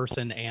his own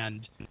person,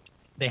 and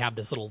they have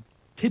this little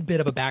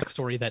tidbit of a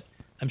backstory that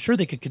I'm sure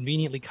they could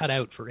conveniently cut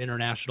out for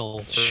international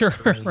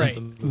versions right.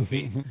 of the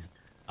movie.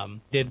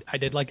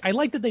 I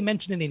like that they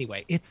mentioned it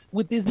anyway. It's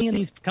with Disney and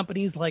these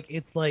companies, like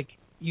it's like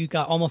you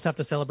almost have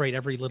to celebrate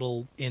every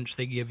little inch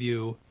they give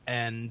you,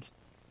 and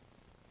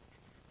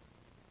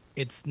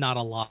it's not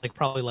a lot. Like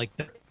probably like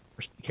the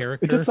first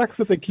character. It just sucks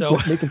that they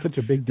keep making such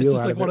a big deal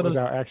out like of it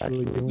without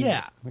actually doing it.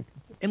 Yeah,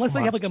 unless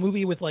they have like a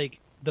movie with like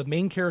the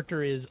main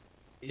character is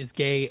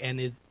gay and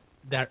is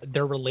that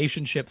their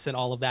relationships and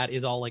all of that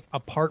is all like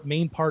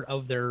main part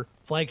of their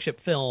flagship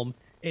film.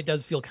 It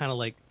does feel kind of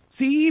like,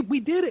 see,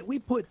 we did it. We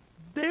put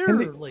there.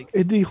 And Like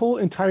the whole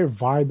entire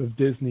vibe of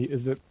Disney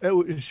is that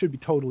it should be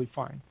totally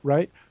fine,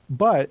 right?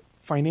 But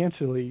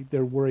financially,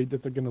 they're worried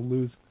that they're going to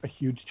lose a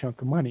huge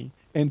chunk of money.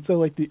 And so,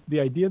 like, the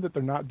idea that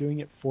they're not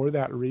doing it for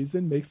that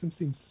reason makes them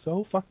seem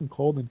so fucking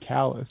cold and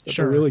callous. That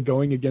Sure. They're really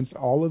going against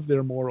all of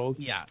their morals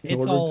Yeah, in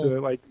it's order to,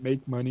 all- like,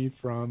 make money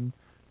from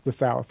the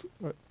South.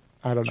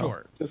 I don't know.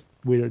 Sure. Just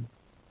weird.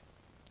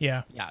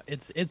 Yeah. yeah,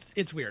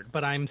 it's weird,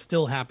 but I'm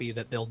still happy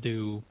that they'll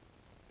do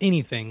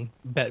anything.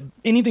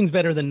 Anything's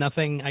better than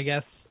nothing, I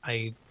guess.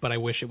 But I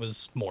wish it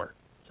was more.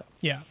 So,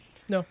 Yeah.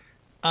 No.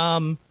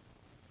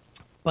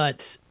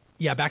 but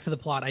yeah, back to the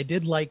plot. I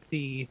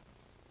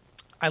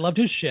loved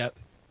his ship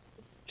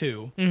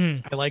too.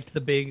 Mhm. I liked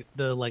the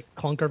like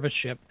clunker of a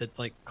ship that's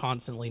like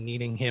constantly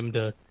needing him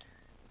to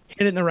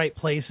hit it in the right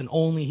place, and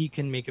only he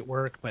can make it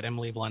work. But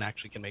Emily Blunt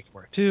actually can make it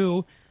work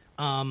too.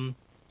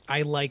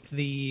 I like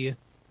the.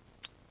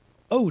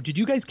 Oh, did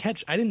you guys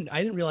catch? I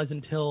didn't realize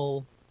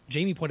until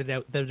Jamie pointed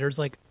out that there's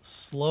like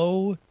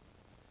slowed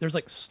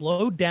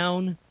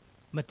down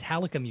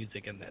Metallica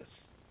music in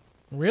this.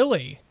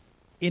 Really?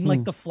 In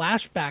like the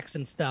flashbacks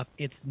and stuff,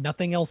 it's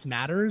Nothing Else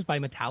Matters by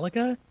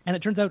Metallica, and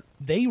it turns out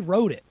they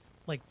wrote it.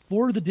 Like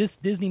for the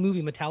Disney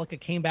movie, Metallica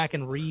came back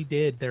and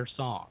redid their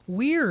song for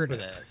Weird.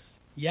 this.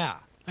 Yeah.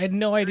 I had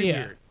no Very idea.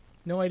 weird.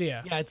 No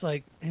idea. Yeah, it's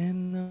like,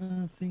 and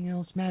nothing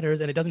else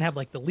matters. And it doesn't have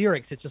like the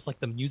lyrics, it's just like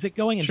the music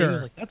going. And Jamie was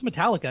Sure. like, that's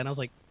Metallica. And I was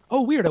like,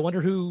 oh, weird. I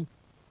wonder who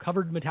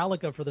covered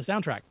Metallica for the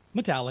soundtrack.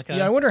 Metallica.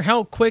 Yeah, I wonder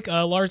how quick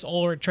Lars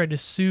Ulrich tried to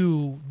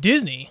sue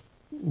Disney.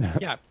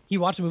 Yeah, he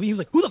watched the movie. He was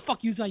like, who the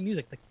fuck used my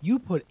music? Like,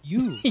 you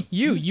You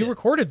used it.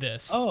 recorded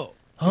this. Oh,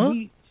 Huh? can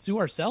we sue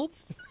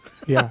ourselves?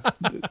 Yeah.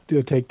 Do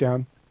a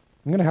takedown.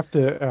 I'm going to have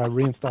to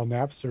reinstall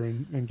Napster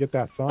and get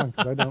that song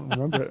because I don't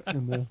remember it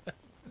in the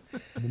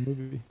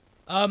movie.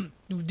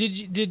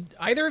 Did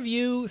either of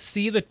you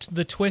see the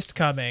twist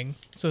coming?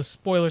 So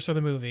spoilers for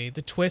the movie.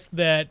 The twist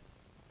that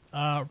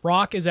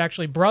Rock is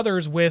actually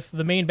brothers with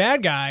the main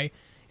bad guy,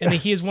 and that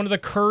he is one of the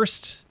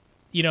cursed,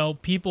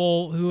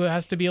 people who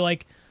has to be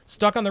like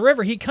stuck on the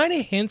river. He kind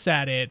of hints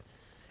at it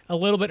a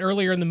little bit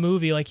earlier in the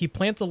movie. Like he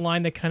plants a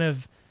line that kind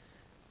of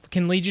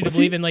can lead you to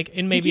believe in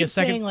He maybe a keeps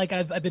second. saying, like,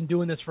 I've been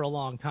doing this for a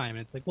long time.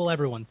 It's like, well,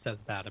 everyone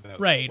says that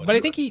about Right, what- but I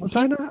think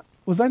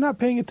Was I not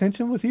paying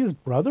attention? Was he his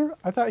brother?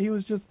 I thought he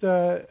was just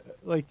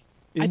like.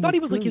 I in thought the he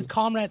was like crew. his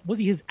comrade. Was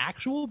he his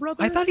actual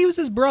brother? I thought he was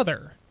his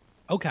brother.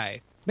 Okay,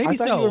 I maybe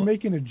thought so. you were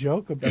making a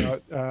joke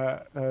about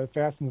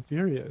Fast and the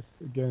Furious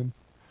again.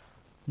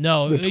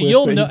 No, The twist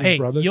you'll that know. he's his Hey,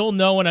 brother? you'll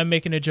know when I'm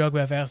making a joke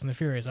about Fast and the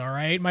Furious. All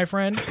right, my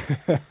friend,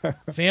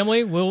 family,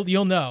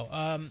 you'll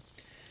know.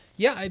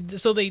 Yeah,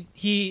 so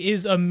he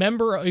is a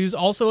member. He was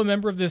also a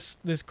member of this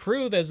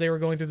crew as they were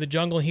going through the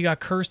jungle, and he got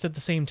cursed at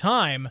the same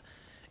time.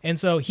 And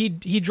so he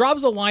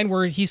drops a line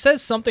where he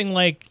says something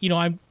like,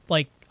 I'm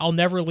like, I'll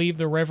never leave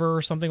the river,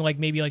 or something like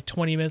maybe like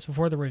 20 minutes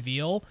before the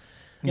reveal.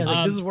 Yeah,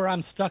 like, this is where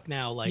I'm stuck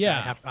now. Like,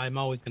 yeah. I'm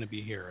always going to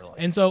be here. Like,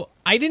 And so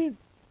I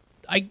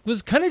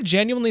was kind of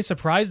genuinely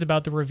surprised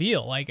about the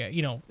reveal. Like,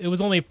 it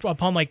was only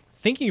upon like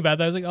thinking about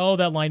that, I was like, oh,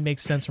 that line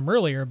makes sense from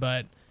earlier,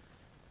 but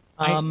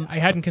I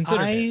hadn't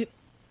considered it.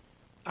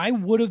 I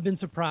would have been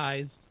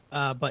surprised,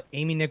 but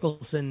Amy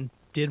Nicholson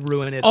did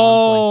ruin it Oh.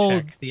 on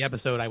Blank Check, the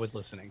episode I was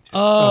listening to. that's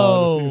what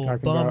you're Oh,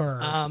 talking about.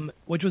 bummer.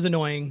 Which was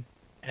annoying.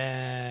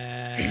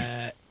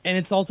 And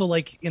it's also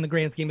like in the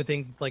grand scheme of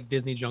things, it's like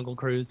Disney's Jungle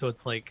Cruise, so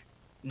it's like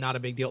not a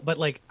big deal. But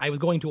like I was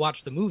going to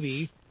watch the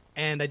movie,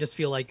 and I just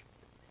feel like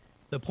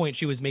the point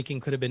she was making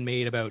could have been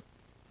made about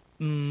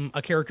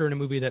a character in a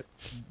movie that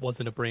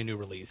wasn't a brand new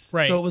release.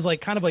 Right. So it was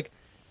like kind of like,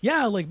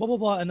 yeah, like blah blah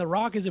blah, and The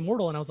Rock is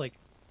immortal, and I was like,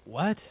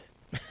 what?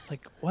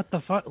 Like what the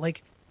fuck?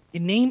 Like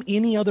name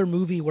any other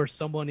movie where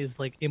someone is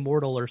like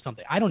immortal or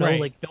something. I don't know. Right.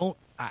 Like don't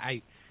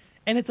I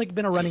and it's like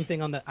been a running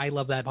thing on the I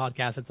Love That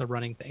podcast. It's a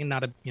running thing.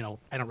 Not a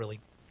I don't really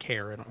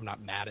care. I'm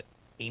not mad at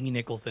Amy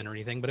Nicholson or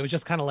anything, but it was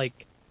just kind of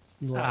like,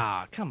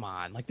 come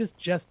on. Like this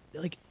just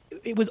like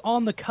it was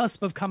on the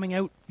cusp of coming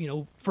out,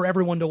 for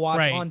everyone to watch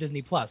Right. on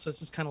Disney Plus. So it's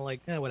just kind of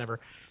like, whatever.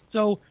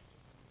 So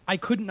I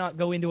could not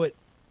go into it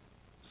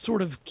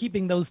sort of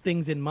keeping those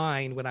things in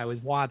mind when I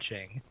was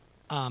watching,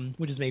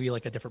 which is maybe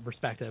like a different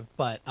perspective.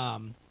 But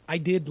I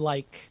did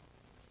like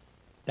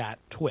that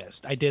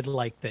twist. I did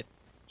like that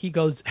he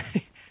goes,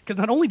 because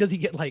not only does he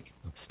get like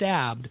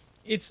stabbed,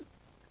 It's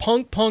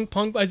punk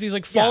as he's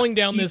like falling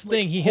down this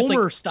thing. He hits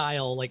Homer like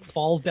style, like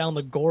falls down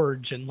the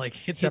gorge and like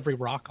hits every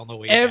rock on the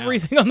way down.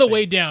 everything on the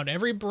way down,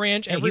 every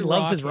branch, And every he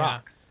loves rock, his yeah.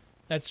 rocks.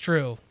 That's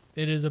true.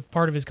 It is a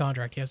part of his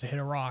contract. He has to hit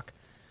a rock.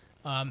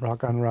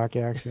 Rock on rock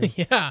action.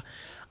 Yeah,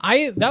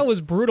 that was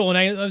brutal, and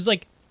I was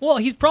like, well,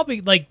 he's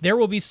probably like there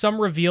will be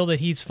some reveal that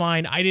he's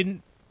fine. I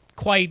didn't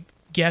quite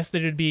guess that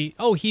it'd be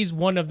he's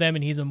one of them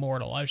and he's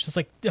immortal. I was just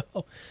like,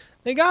 oh,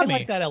 they got I me.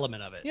 like that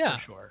element of it. Yeah.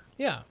 For sure.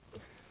 Yeah,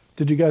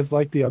 Did you guys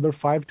like the other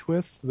 5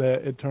 twists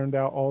that it turned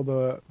out all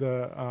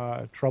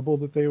the trouble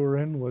that they were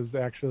in was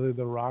actually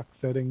the Rock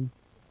setting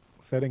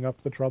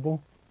up the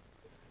trouble?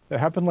 It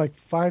happened like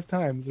 5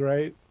 times,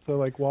 right? So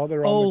like while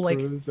they're Oh, on the like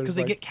cruise, because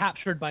they get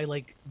captured by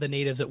like the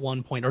natives at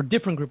one point, or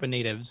different group of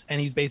natives,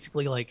 and he's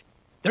basically like,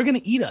 they're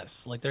gonna eat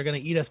us, like they're gonna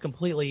eat us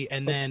completely,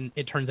 and then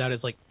it turns out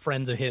it's like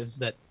friends of his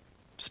that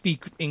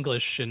speak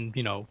English and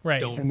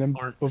Right. don't And then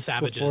aren't bef-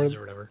 savages before- or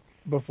whatever.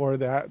 before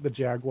that, the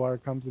jaguar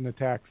comes and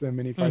attacks him,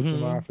 and he fights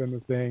him off in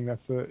the thing.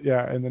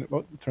 And then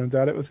it turns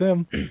out it was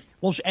him.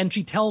 Well, and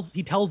he tells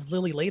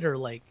Lily later,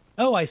 like,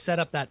 "Oh, I set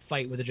up that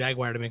fight with the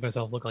jaguar to make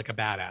myself look like a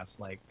badass."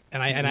 Like,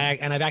 and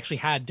I've actually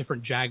had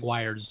different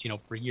jaguars,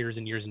 for years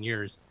and years and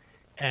years.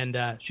 And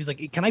she's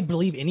like, "Can I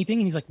believe anything?"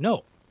 And he's like,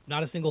 "No,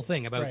 not a single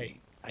thing about Right. me.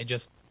 I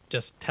just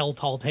tell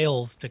tall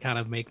tales to kind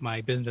of make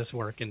my business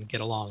work and get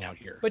along out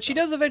here." But she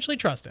does eventually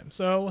trust him,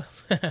 so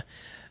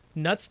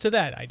nuts to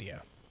that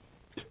idea.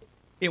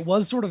 It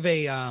was sort of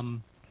a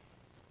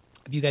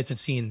if you guys have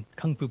seen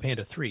Kung Fu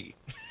Panda 3,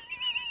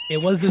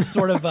 it was this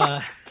sort of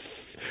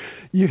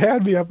You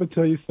had me up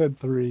until you said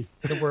 3.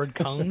 the word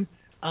kung.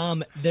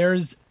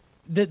 There's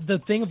the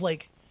thing of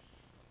like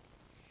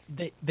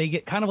they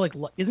get kind of like,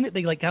 isn't it,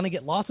 they like kind of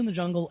get lost in the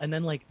jungle, and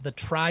then like the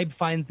tribe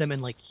finds them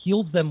and like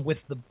heals them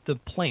with the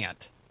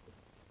plant,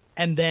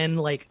 and then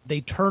like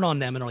they turn on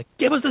them and are like,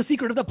 "Give us the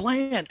secret of the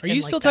plant." Are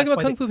you still talking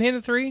about Kung Fu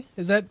Panda 3?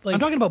 Is that like I'm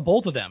talking about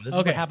both of them. This is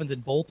Okay. what happens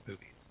in both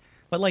movies.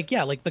 But like,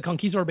 yeah, like the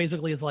conquistador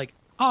basically is like,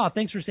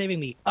 thanks for saving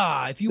me.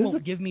 If you There's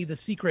won't give me the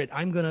secret,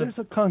 I'm gonna. There's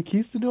a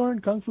conquistador in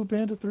Kung Fu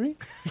Panda 3.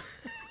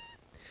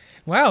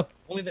 wow,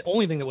 The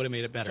only thing that would have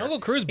made it better. Jungle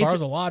Cruise It's-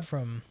 borrows a lot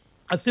from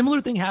A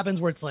similar thing happens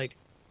where it's like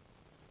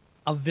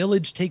a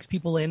village takes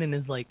people in and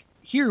is like,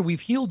 "Here, we've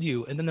healed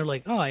you," and then they're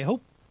like, "Oh, I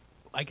hope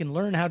I can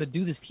learn how to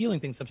do this healing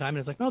thing sometime." And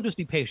it's like, "No, just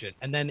be patient."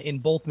 And then in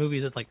both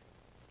movies, it's like,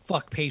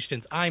 "Fuck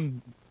patience.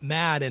 I'm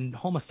mad and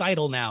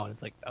homicidal now." And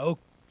it's like,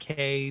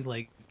 okay,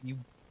 like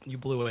you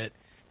blew it.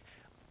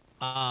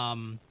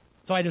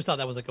 So I just thought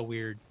that was like a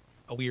weird.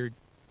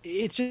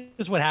 It's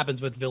just what happens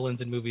with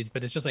villains in movies,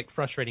 but it's just like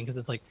frustrating because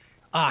it's like,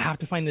 I have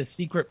to find this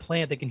secret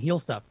plant that can heal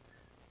stuff.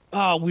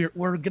 Oh,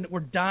 we're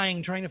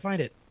dying trying to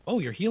find it. Oh,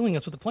 you're healing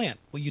us with the plant.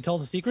 Will you tell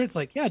us a secret? It's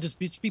like, yeah, just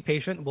be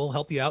patient. We'll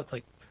help you out. It's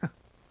like,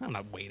 I'm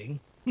not waiting.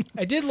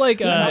 I did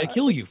like I'm gonna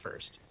kill you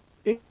first.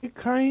 It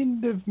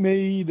kind of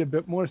made a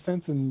bit more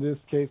sense in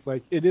this case.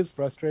 Like, it is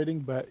frustrating,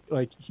 but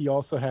like he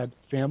also had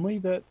family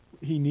that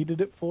he needed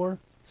it for.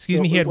 Excuse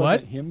So me, he it had what?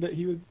 wasn't him that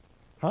he was.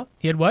 Huh?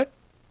 He had what?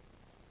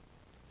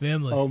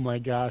 Family. Oh my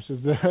gosh!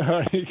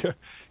 Are you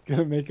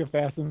gonna make a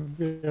Fast and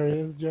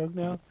Furious joke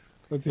now?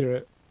 Let's hear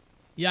it.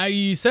 Yeah,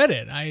 you said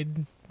it.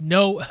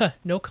 No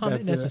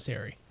comment That's it.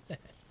 necessary.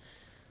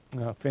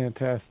 Oh,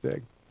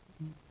 fantastic!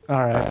 All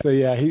right, so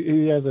yeah,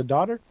 he has a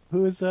daughter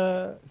who is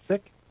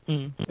sick,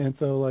 and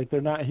so like they're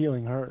not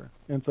healing her,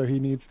 and so he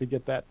needs to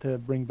get that to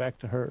bring back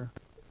to her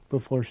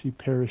before she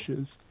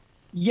perishes.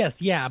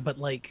 Yes, yeah, but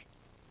like,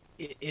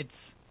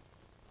 it's.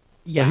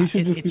 Yeah, he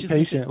should just be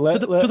patient. to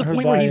the her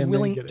point where die he's and then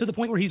willing get it. to the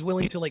point where he's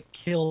willing to like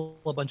kill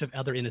a bunch of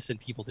other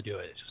innocent people to do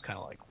it. It's just kind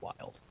of like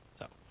wild.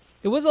 So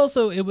It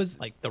was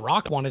like The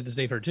Rock wanted to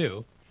save her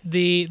too.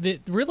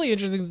 the really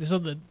interesting. So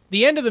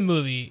the end of the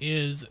movie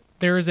is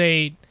there's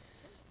a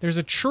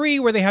tree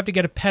where they have to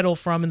get a petal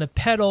from, and the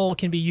petal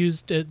can be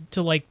used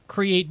to like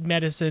create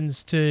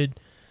medicines to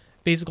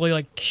basically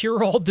like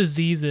cure all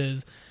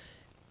diseases.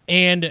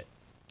 And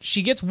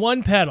she gets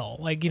one petal,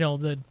 like,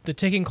 the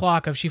ticking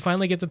clock of she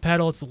finally gets a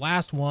petal. It's the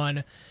last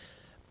one.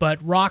 But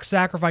Rock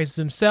sacrifices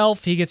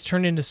himself. He gets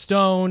turned into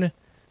stone.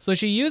 So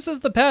she uses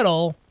the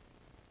petal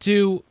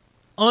to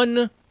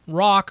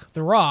unrock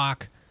the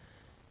Rock.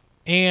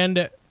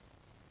 And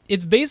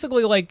it's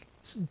basically like,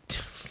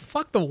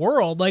 fuck the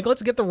world. Like,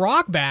 let's get the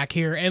Rock back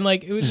here. And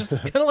like, it was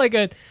just kind of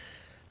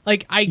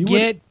like I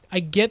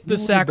get the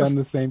sacrifice. Done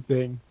the same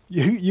thing.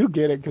 You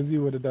get it because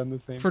you would have done the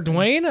same For thing.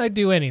 Dwayne, I'd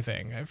do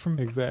anything.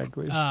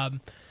 Exactly.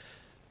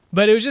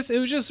 But it was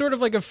just sort of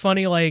like a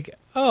funny, like,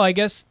 oh, I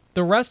guess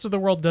the rest of the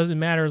world doesn't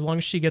matter as long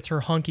as she gets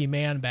her hunky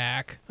man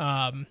back.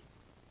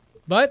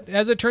 But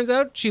as it turns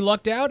out, she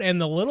lucked out,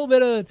 and the little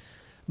bit of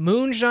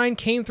moonshine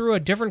came through a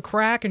different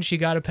crack, and she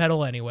got a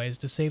petal anyways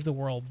to save the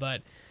world.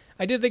 But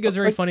I did think it was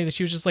very funny that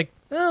she was just like,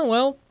 oh,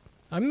 well,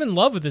 I'm in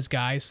love with this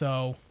guy,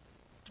 so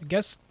I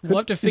guess we'll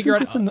have to figure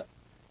out.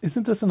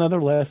 Isn't this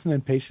another lesson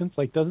in patience?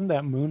 Like, doesn't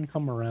that moon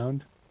come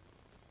around?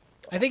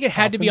 I think it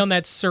had to be often?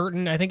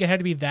 on I think it had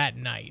to be that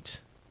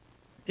night.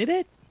 Did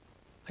it?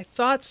 I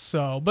thought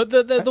so. But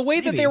the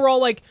way that Maybe. they were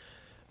all like,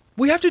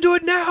 we have to do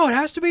it now. It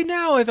has to be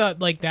now. I thought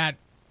like that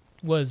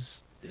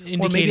was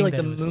indicating Or maybe like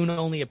that the it was, moon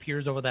only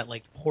appears over that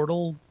like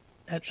portal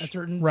at a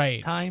certain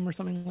Right. time or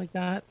something like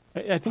that.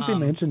 I think they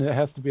mentioned it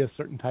has to be a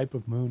certain type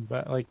of moon,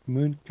 but like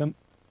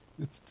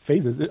it's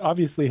phases. It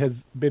obviously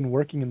has been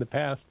working in the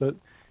past.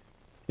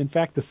 In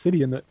fact, the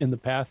city in the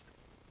past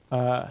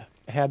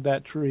had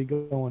that tree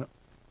going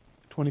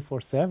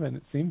 24/7.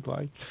 It seemed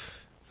like.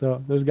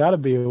 So there's got to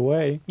be a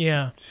way.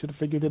 Yeah. Should have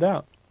figured it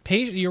out.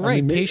 You're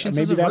right. Patience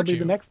maybe is a that'll virtue. be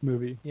the next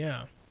movie.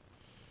 Yeah.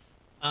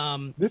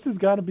 This has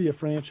got to be a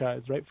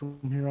franchise, right, from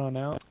here on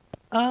out.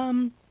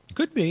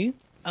 Could be.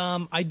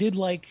 I did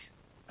like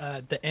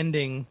the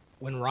ending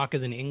when Rock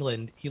is in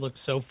England. He looked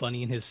so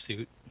funny in his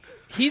suit.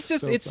 He's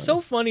just, So it's funny.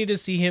 so funny to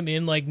see him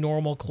in like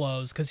normal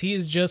clothes because he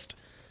is just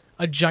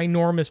a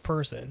ginormous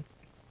person.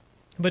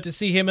 But to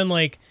see him in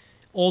like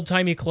old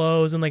timey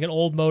clothes and like an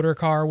old motor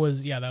car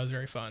was, yeah, that was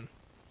very fun.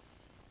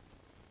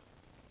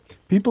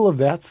 People of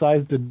that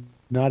size did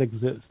not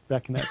exist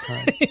back in that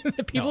time.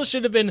 People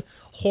should have been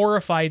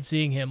horrified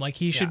seeing him. Like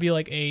he should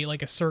Yeah. be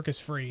like a circus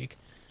freak.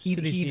 He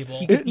to these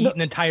people. could eat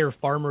an entire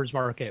farmer's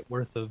market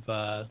worth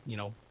of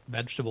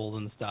vegetables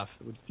and stuff.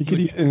 He could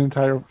eat an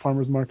entire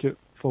farmer's market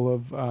full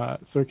of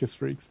circus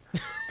freaks.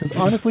 Because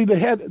honestly, they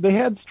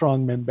had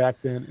strong men back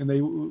then, and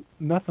they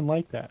nothing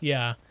like that.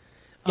 Yeah.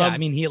 Yeah, I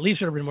mean, he at least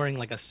should have been wearing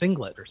like a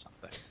singlet or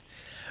something.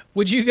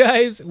 Would you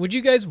guys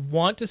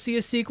want to see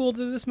a sequel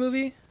to this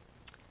movie?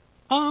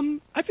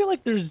 I feel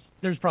like there's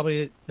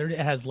probably it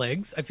has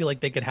legs. I feel like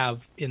they could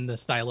have in the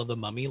style of The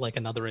Mummy, like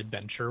another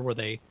adventure where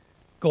they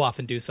go off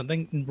and do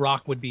something.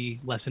 Rock would be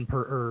less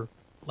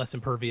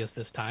impervious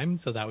this time,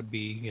 so that would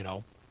be,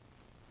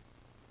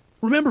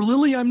 remember,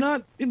 Lily, I'm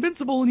not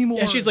invincible anymore.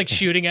 Yeah, she's like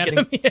shooting at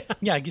him. Yeah.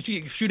 Yeah,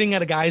 she's shooting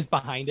at a guy's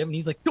behind him, and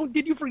he's like,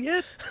 did you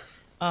forget?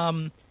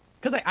 Because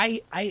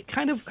I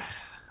kind of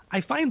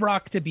find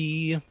Rock to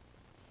be,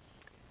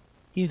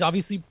 he's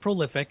obviously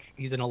prolific.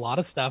 He's in a lot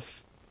of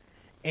stuff,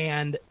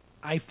 and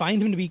I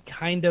find him to be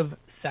kind of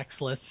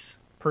sexless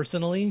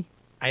personally.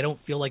 I don't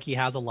feel like he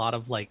has a lot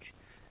of like,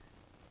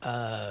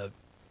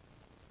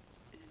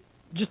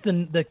 just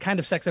the kind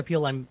of sex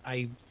appeal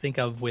I think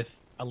of with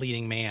a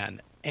leading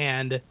man.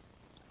 And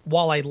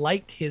while I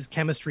liked his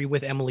chemistry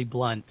with Emily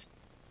Blunt,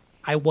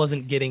 I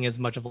wasn't getting as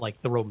much of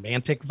like the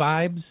romantic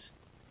vibes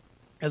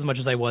as much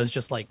as I was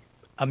just like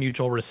a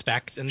mutual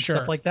respect and Sure.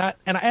 stuff like that.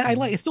 And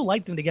I still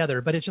liked them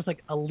together, but it's just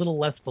like a little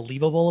less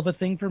believable of a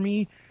thing for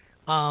me.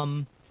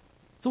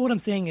 So what I'm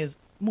saying is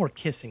more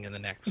kissing in the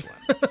next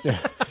one.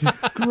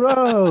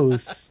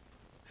 Gross.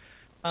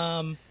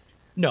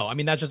 No, I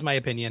mean, that's just my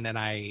opinion. And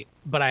I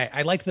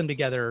liked them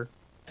together.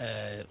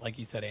 Like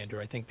you said,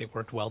 Andrew, I think they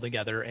worked well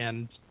together,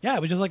 and yeah,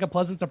 it was just like a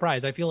pleasant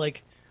surprise. I feel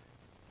like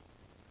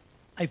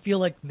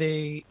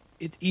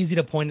it's easy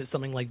to point at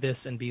something like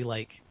this and be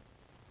like,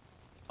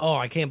 oh,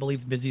 I can't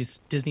believe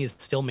Disney is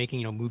still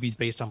making, movies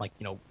based on like,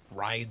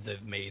 rides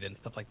they've made and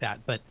stuff like that.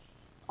 But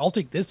I'll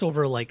take this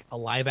over like a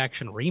live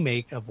action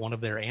remake of one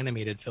of their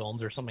animated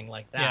films or something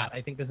like that. Yeah.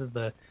 I think this is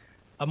a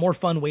more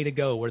fun way to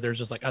go, where there's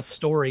just like a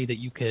story that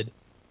you could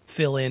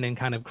fill in and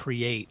kind of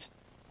create.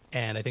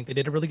 And I think they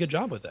did a really good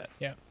job with it.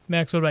 Yeah.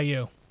 Max, what about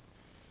you?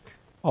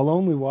 I'll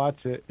only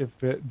watch it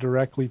if it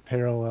directly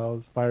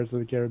parallels Pirates of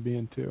the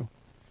Caribbean 2.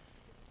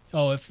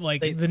 Oh, if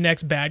like They- the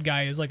next bad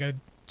guy is like a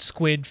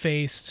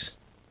squid-faced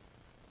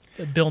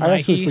Bill I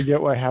actually Nighy.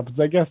 forget what happens.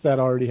 I guess that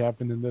already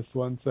happened in this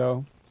one,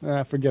 so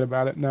forget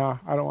about it. No,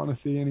 I don't want to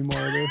see any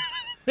more of this.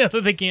 Yeah,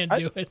 they can't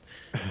do it.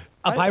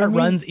 A pirate I mean-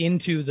 runs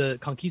into the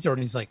conquistador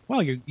and he's like,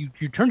 wow, you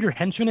turned your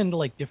henchmen into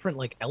like different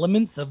like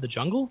elements of the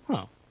jungle?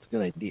 Huh, it's a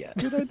good idea.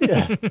 Good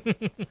idea.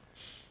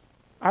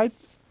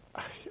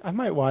 I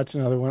might watch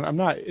another one. I'm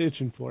not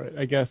itching for it,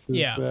 I guess, is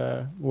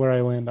Yeah. where I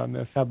land on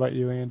this. How about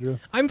you, Andrew?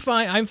 I'm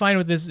fine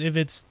with this if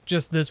it's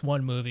just this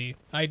one movie.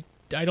 I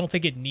don't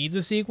think it needs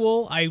a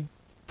sequel. I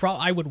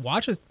would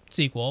watch a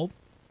sequel,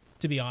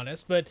 to be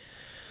honest, but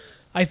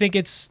I think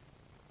it's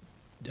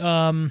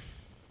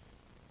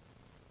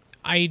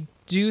I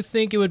do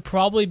think it would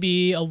probably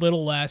be a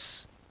little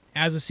less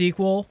as a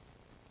sequel.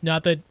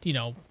 Not that,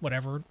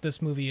 whatever,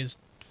 this movie is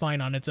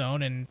fine on its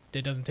own and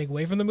it doesn't take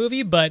away from the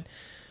movie, but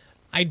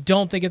I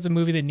don't think it's a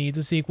movie that needs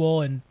a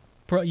sequel, and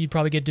you'd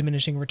probably get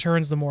diminishing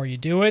returns the more you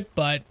do it,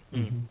 but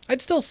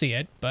I'd still see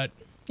it, but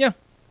yeah.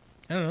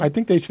 I don't know. I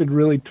think they should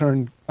really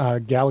turn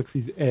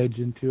Galaxy's Edge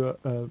into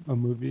a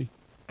movie.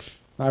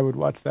 I would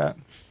watch that.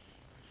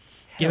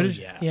 Give it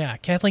yeah.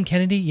 Kathleen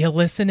Kennedy, you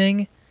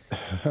listening?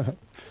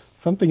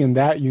 Something in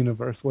that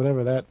universe,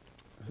 whatever that.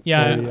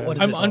 Yeah, What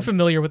is I'm it?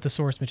 unfamiliar with the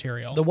source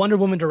material. The Wonder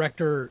Woman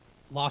director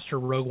lost her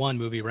Rogue One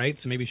movie, right?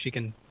 So maybe she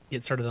can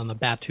get started on the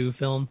Batuu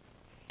film.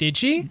 Did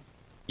she?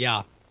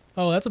 Yeah.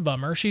 Oh, that's a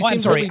bummer. She Oh, I'm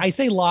seems sorry. really... I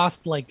say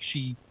lost like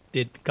she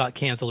got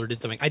canceled or did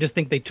something. I just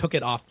think they took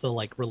it off the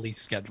like release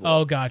schedule.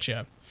 Oh,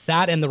 gotcha.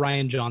 That and the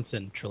Ryan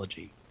Johnson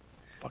trilogy.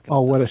 Fucking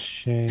Oh, suck. what a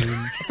shame.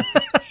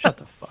 Shut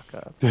the fuck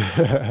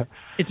up.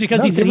 It's because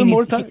No, he said give he him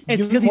more needs, time- it's give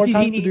him because more he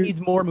time to do-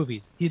 needs more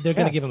movies. They're going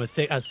Yeah. to give him a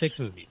 6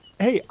 movies.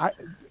 Hey,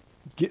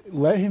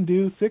 let him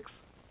do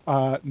 6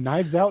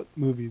 Knives Out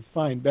movies.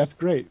 Fine, that's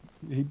great.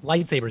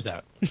 Lightsabers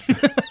out.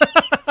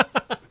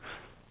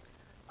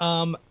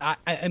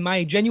 And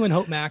my genuine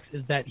hope, Max,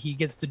 is that he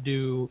gets to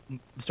do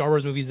Star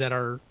Wars movies that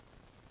are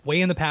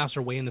way in the past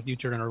or way in the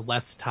future and are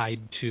less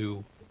tied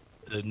to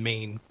the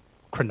main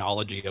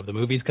chronology of the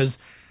movies. Because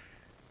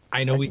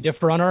I know we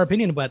differ on our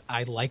opinion, but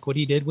I like what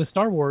he did with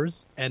Star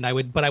Wars, and I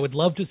would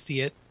love to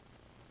see it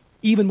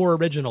even more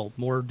original,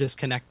 more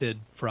disconnected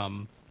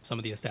from some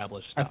of the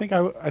established stuff. I think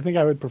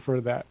I would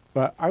prefer that,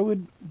 but I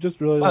would just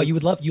really. Wow,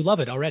 like, you love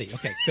it already.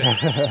 Okay, good.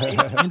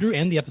 Andrew,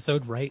 end the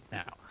episode right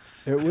now.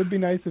 It would be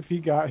nice if he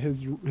got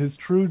his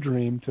true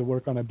dream to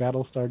work on a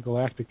Battlestar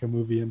Galactica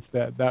movie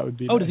instead. That would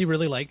be. Oh, nice. does he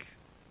really like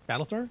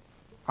Battlestar?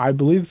 I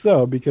believe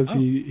so, because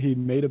he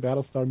made a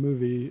Battlestar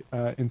movie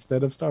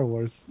instead of Star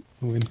Wars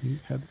when he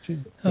had the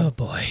chance. Oh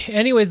boy.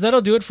 Anyways,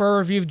 that'll do it for our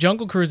review of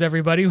Jungle Cruise,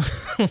 everybody.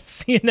 We'll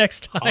see you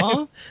next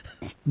time.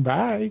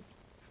 Bye.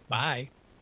 Bye.